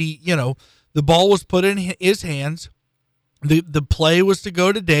made. The ball was put in his hands. The play was to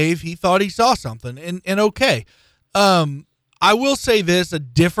go to Dave. He thought he saw something, and okay. I will say this, a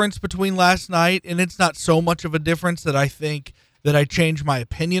difference between last night, and it's not so much of a difference that I think that I changed my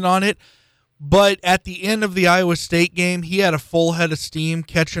opinion on it, but at the end of the Iowa State game, he had a full head of steam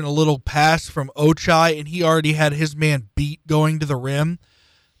catching a little pass from Ochai, and he already had his man beat going to the rim.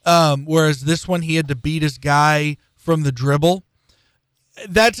 Whereas this one, he had to beat his guy from the dribble.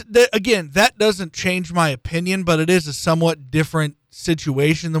 That doesn't change my opinion, but it is a somewhat different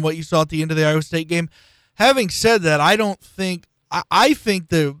situation than what you saw at the end of the Iowa State game. Having said that, I think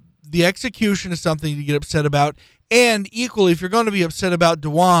the execution is something to get upset about, and equally, if you're going to be upset about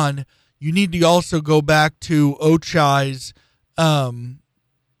DeJuan, you need to also go back to Ochai's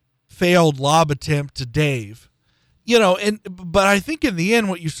failed lob attempt to Dave. But I think in the end,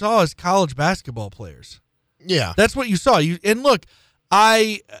 what you saw is college basketball players. Yeah, that's what you saw. And look,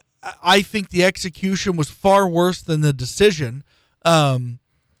 I think the execution was far worse than the decision.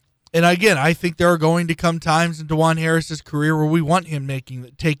 And again, I think there are going to come times in DeJuan Harris's career where we want him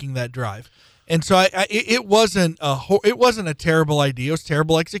taking that drive. And so it wasn't a terrible idea. It was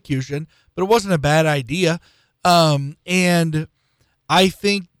terrible execution, but it wasn't a bad idea. And I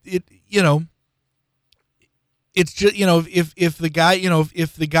think it's just, if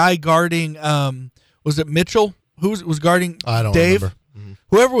the guy guarding, was it Mitchell who was guarding I don't Dave? Remember. Mm-hmm.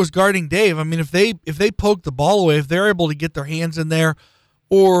 Whoever was guarding Dave, I mean, if they poke the ball away, if they're able to get their hands in there,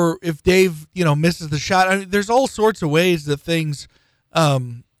 or if Dave, misses the shot, I mean, there's all sorts of ways that things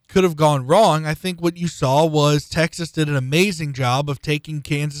could have gone wrong. I think what you saw was Texas did an amazing job of taking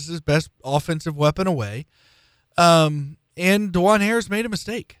Kansas's best offensive weapon away. And DeJuan Harris made a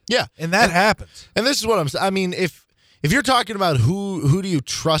mistake. Yeah. And that happens. And this is what I mean, if you're talking about who do you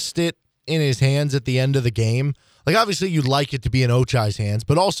trust it in his hands at the end of the game, like obviously you'd like it to be in Ochai's hands,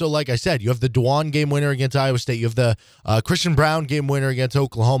 but also, like I said, you have the DeJuan game winner against Iowa State. You have the Christian Brown game winner against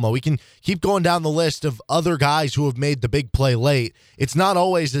Oklahoma. We can keep going down the list of other guys who have made the big play late. It's not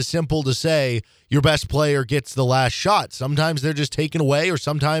always as simple to say your best player gets the last shot. Sometimes they're just taken away, or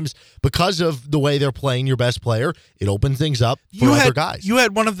sometimes because of the way they're playing your best player, it opens things up for other guys. You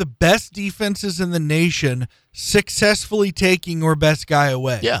had one of the best defenses in the nation successfully taking your best guy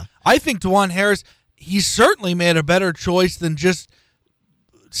away. Yeah. I think DeJuan Harris, he certainly made a better choice than just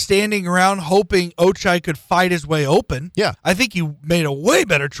standing around hoping Ochai could fight his way open. Yeah. I think he made a way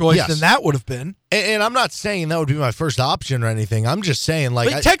better choice than that would have been. And I'm not saying that would be my first option or anything. I'm just saying,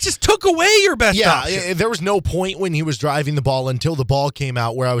 like, Texas took away your best option. Yeah, there was no point when he was driving the ball until the ball came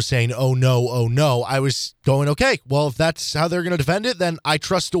out where I was saying, oh no. I was going, okay, well, if that's how they're going to defend it, then I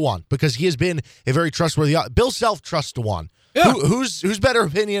trust DeJuan because he has been a very trustworthy. Bill Self trusts DeJuan. Yeah. Who's better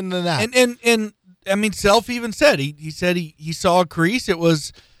opinion than that? And I mean, Self even said he said he saw a crease. It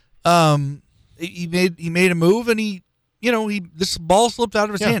was he made a move and this ball slipped out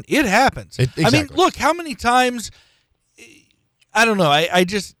of his hand. It happens. Exactly. I mean, look, how many times? I don't know. I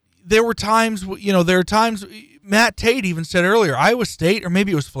just there were times there are times Matt Tate even said earlier, Iowa State, or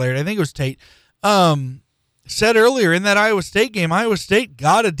maybe it was Flaherty, I think it was Tate, said earlier in that Iowa State game, Iowa State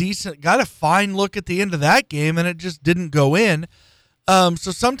got a fine look at the end of that game, and it just didn't go in. So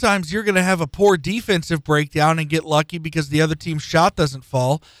sometimes you're going to have a poor defensive breakdown and get lucky because the other team's shot doesn't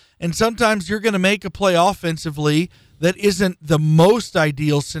fall. And sometimes you're going to make a play offensively that isn't the most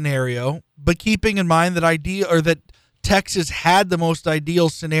ideal scenario, but keeping in mind that Texas had the most ideal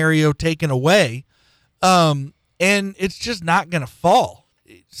scenario taken away, and it's just not going to fall.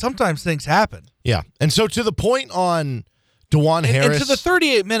 Sometimes things happen. Yeah. And so to the point on DeJuan Harris. And to the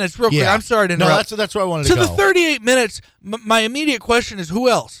 38 minutes, real quick, I'm sorry to interrupt. No, that's where I wanted to go. To the 38 minutes, my immediate question is who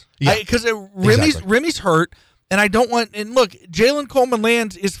else? Yeah. Because Remy's hurt, and I don't want – and look, Jalen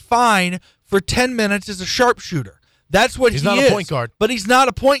Coleman-Lands is fine for 10 minutes as a sharpshooter. That's what he is. He's not a point guard. But he's not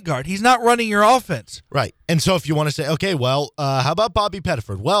a point guard. He's not running your offense. Right. And so if you want to say, okay, well, how about Bobby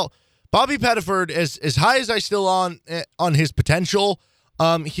Pettiford? Well, Bobby Pettiford, as high as I still on his potential,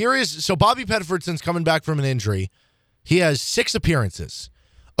 so Bobby Pettiford, since coming back from an injury, he has 6 appearances.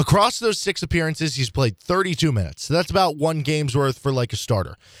 Across those 6 appearances, he's played 32 minutes. So that's about 1 game's worth for like a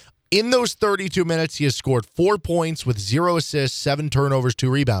starter. In those 32 minutes, he has scored 4 points with 0 assists, 7 turnovers, 2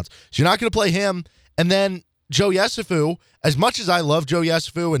 rebounds. So you're not going to play him. And then Joe Yesufu, as much as I love Joe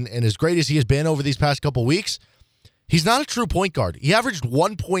Yesufu and as great as he has been over these past couple weeks, he's not a true point guard. He averaged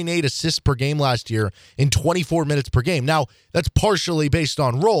 1.8 assists per game last year in 24 minutes per game. Now, that's partially based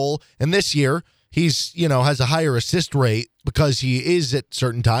on role, and this year he's, has a higher assist rate because he is at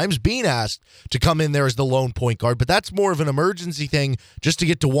certain times being asked to come in there as the lone point guard, but that's more of an emergency thing just to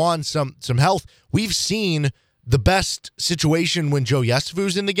get DeJuan some health. We've seen the best situation when Joe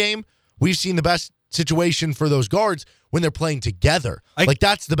Yesufu's in the game. We've seen the best situation for those guards when they're playing together.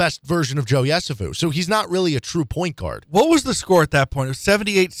 That's the best version of Joe Yesufu. So he's not really a true point guard. What was the score at that point? It was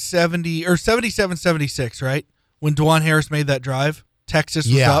 78-70 or 77-76, right? When DeJuan Harris made that drive, Texas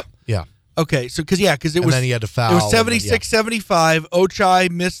was up. Yeah. Okay, so because it was, and then he had to foul. It was 76-75.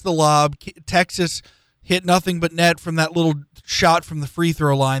 Ochai missed the lob. Texas hit nothing but net from that little shot from the free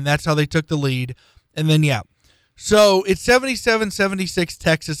throw line. That's how they took the lead. And then so it's 77-76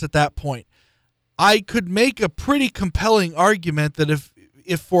 Texas at that point. I could make a pretty compelling argument that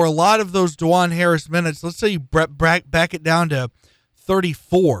if for a lot of those DeJuan Harris minutes, let's say you back it down to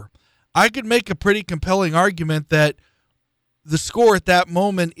 34, I could make a pretty compelling argument that the score at that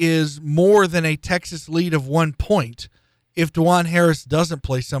moment is more than a Texas lead of 1 point if DeJuan Harris doesn't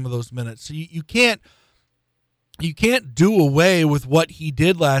play some of those minutes. So you can't do away with what he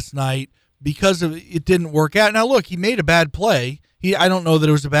did last night because it didn't work out. Now, look, he made a bad play. I don't know that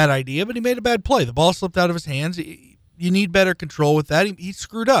it was a bad idea, but he made a bad play. The ball slipped out of his hands. You need better control with that. He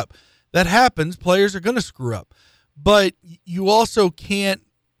screwed up. That happens. Players are going to screw up. But you also can't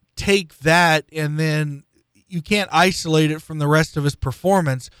take that and then you can't isolate it from the rest of his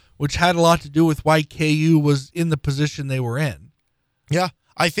performance, which had a lot to do with why KU was in the position they were in. Yeah,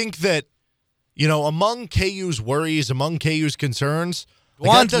 I think that, among KU's worries, among KU's concerns,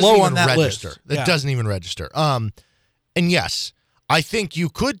 Juan's low on that list. That doesn't even register. And yes, I think you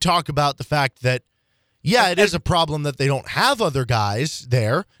could talk about the fact that, it is a problem that they don't have other guys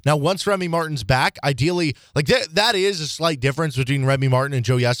there. Now, once Remy Martin's back, ideally, that is a slight difference between Remy Martin and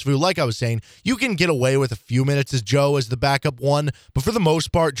Joe Yesufu. Like I was saying, you can get away with a few minutes as Joe as the backup one, but for the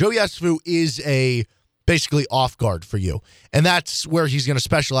most part, Joe Yesufu is basically off guard for you. And that's where he's going to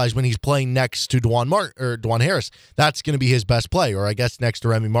specialize when he's playing next to DeJuan Harris. That's going to be his best play, or I guess next to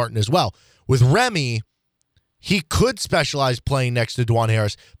Remy Martin as well. With Remy, he could specialize playing next to DeJuan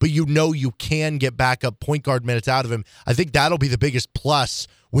Harris, but you can get backup point guard minutes out of him. I think that'll be the biggest plus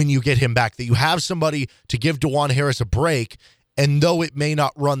when you get him back, that you have somebody to give DeJuan Harris a break, and though it may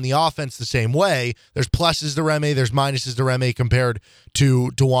not run the offense the same way, there's pluses to Remy, there's minuses to Remy compared to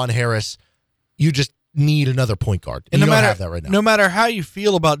DeJuan Harris. You just need another point guard, and you don't have that right now. No matter how you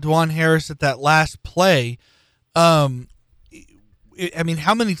feel about DeJuan Harris at that last play, how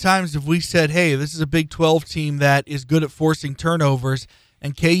many times have we said, hey, this is a Big 12 team that is good at forcing turnovers,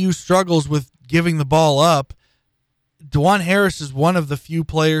 and KU struggles with giving the ball up? DeJuan Harris is one of the few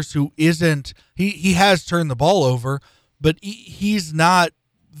players who isn't – he has turned the ball over, but he's not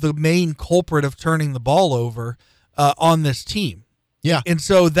the main culprit of turning the ball over on this team. Yeah. And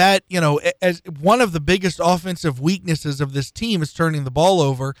so that, as one of the biggest offensive weaknesses of this team is turning the ball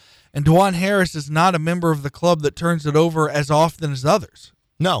over, and DeJuan Harris is not a member of the club that turns it over as often as others.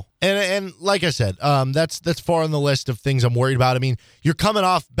 No. And like I said, that's far on the list of things I'm worried about. I mean, you're coming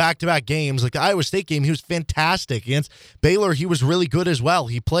off back-to-back games. Like the Iowa State game, he was fantastic. Against Baylor, he was really good as well.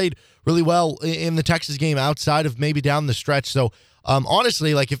 He played really well in the Texas game outside of maybe down the stretch. So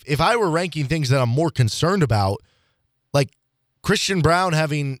honestly, like if I were ranking things that I'm more concerned about, like Christian Brown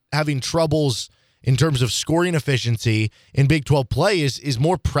having troubles in terms of scoring efficiency in Big 12 play is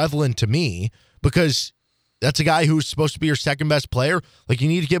more prevalent to me, because that's a guy who's supposed to be your second best player. Like, you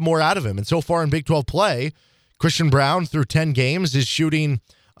need to get more out of him. And so far in Big 12 play, Christian Brown through 10 games is shooting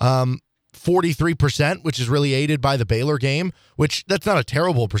 43%, which is really aided by the Baylor game, which that's not a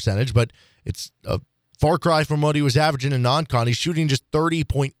terrible percentage, but it's a far cry from what he was averaging in non-con. He's shooting just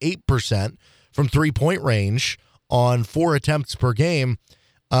 30.8% from three-point range on 4 attempts per game.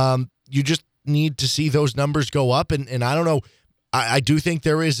 You just need to see those numbers go up. And I don't know, I do think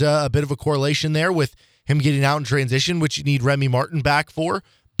there is a bit of a correlation there with him getting out in transition, which you need Remy Martin back for.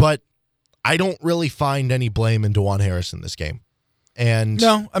 But I don't really find any blame in DeJuan Harris in this game. And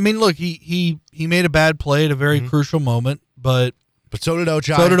no, I mean, look, he made a bad play at a very crucial moment, but so did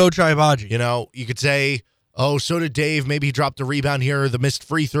Ochai. So did Ochai Agbaji. You know, you could say, oh, so did Dave. Maybe he dropped a rebound here, the missed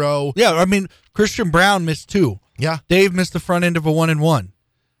free throw. Yeah, I mean, Christian Brown missed 2. Yeah. Dave missed the front end of a 1-and-1.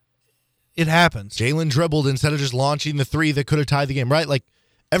 It happens. Jalen dribbled instead of just launching the 3 that could have tied the game, right? Like,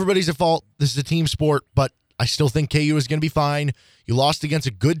 everybody's at fault. This is a team sport, but I still think KU is going to be fine. You lost against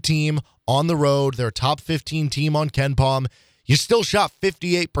a good team on the road. They're a top 15 team on KenPom. You still shot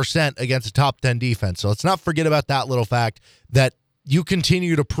 58% against a top 10 defense. So let's not forget about that little fact, that you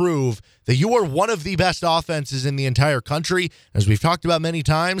continue to prove that you are one of the best offenses in the entire country. As we've talked about many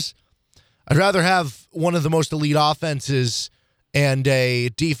times, I'd rather have one of the most elite offenses and a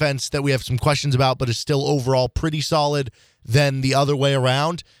defense that we have some questions about, but is still overall pretty solid, than the other way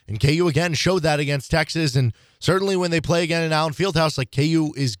around. And KU, again, showed that against Texas. And certainly when they play again in Allen Fieldhouse, like,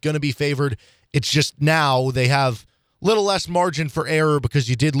 KU is going to be favored. It's just now they have little less margin for error because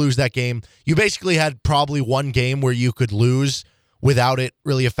you did lose that game. You basically had probably one game where you could lose without it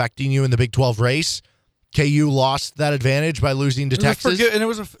really affecting you in the Big 12 race. KU lost that advantage by losing to Texas. And it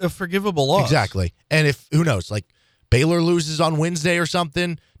was a forgivable loss. Exactly. And if, who knows, like, Baylor loses on Wednesday or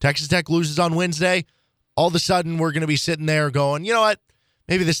something, Texas Tech loses on Wednesday, all of a sudden we're going to be sitting there going, you know what,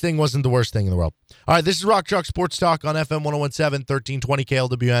 maybe this thing wasn't the worst thing in the world. All right, this is Rock Chalk Sports Talk on FM 1017, 1320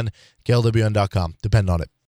 KLWN, KLWN.com. Depend on it.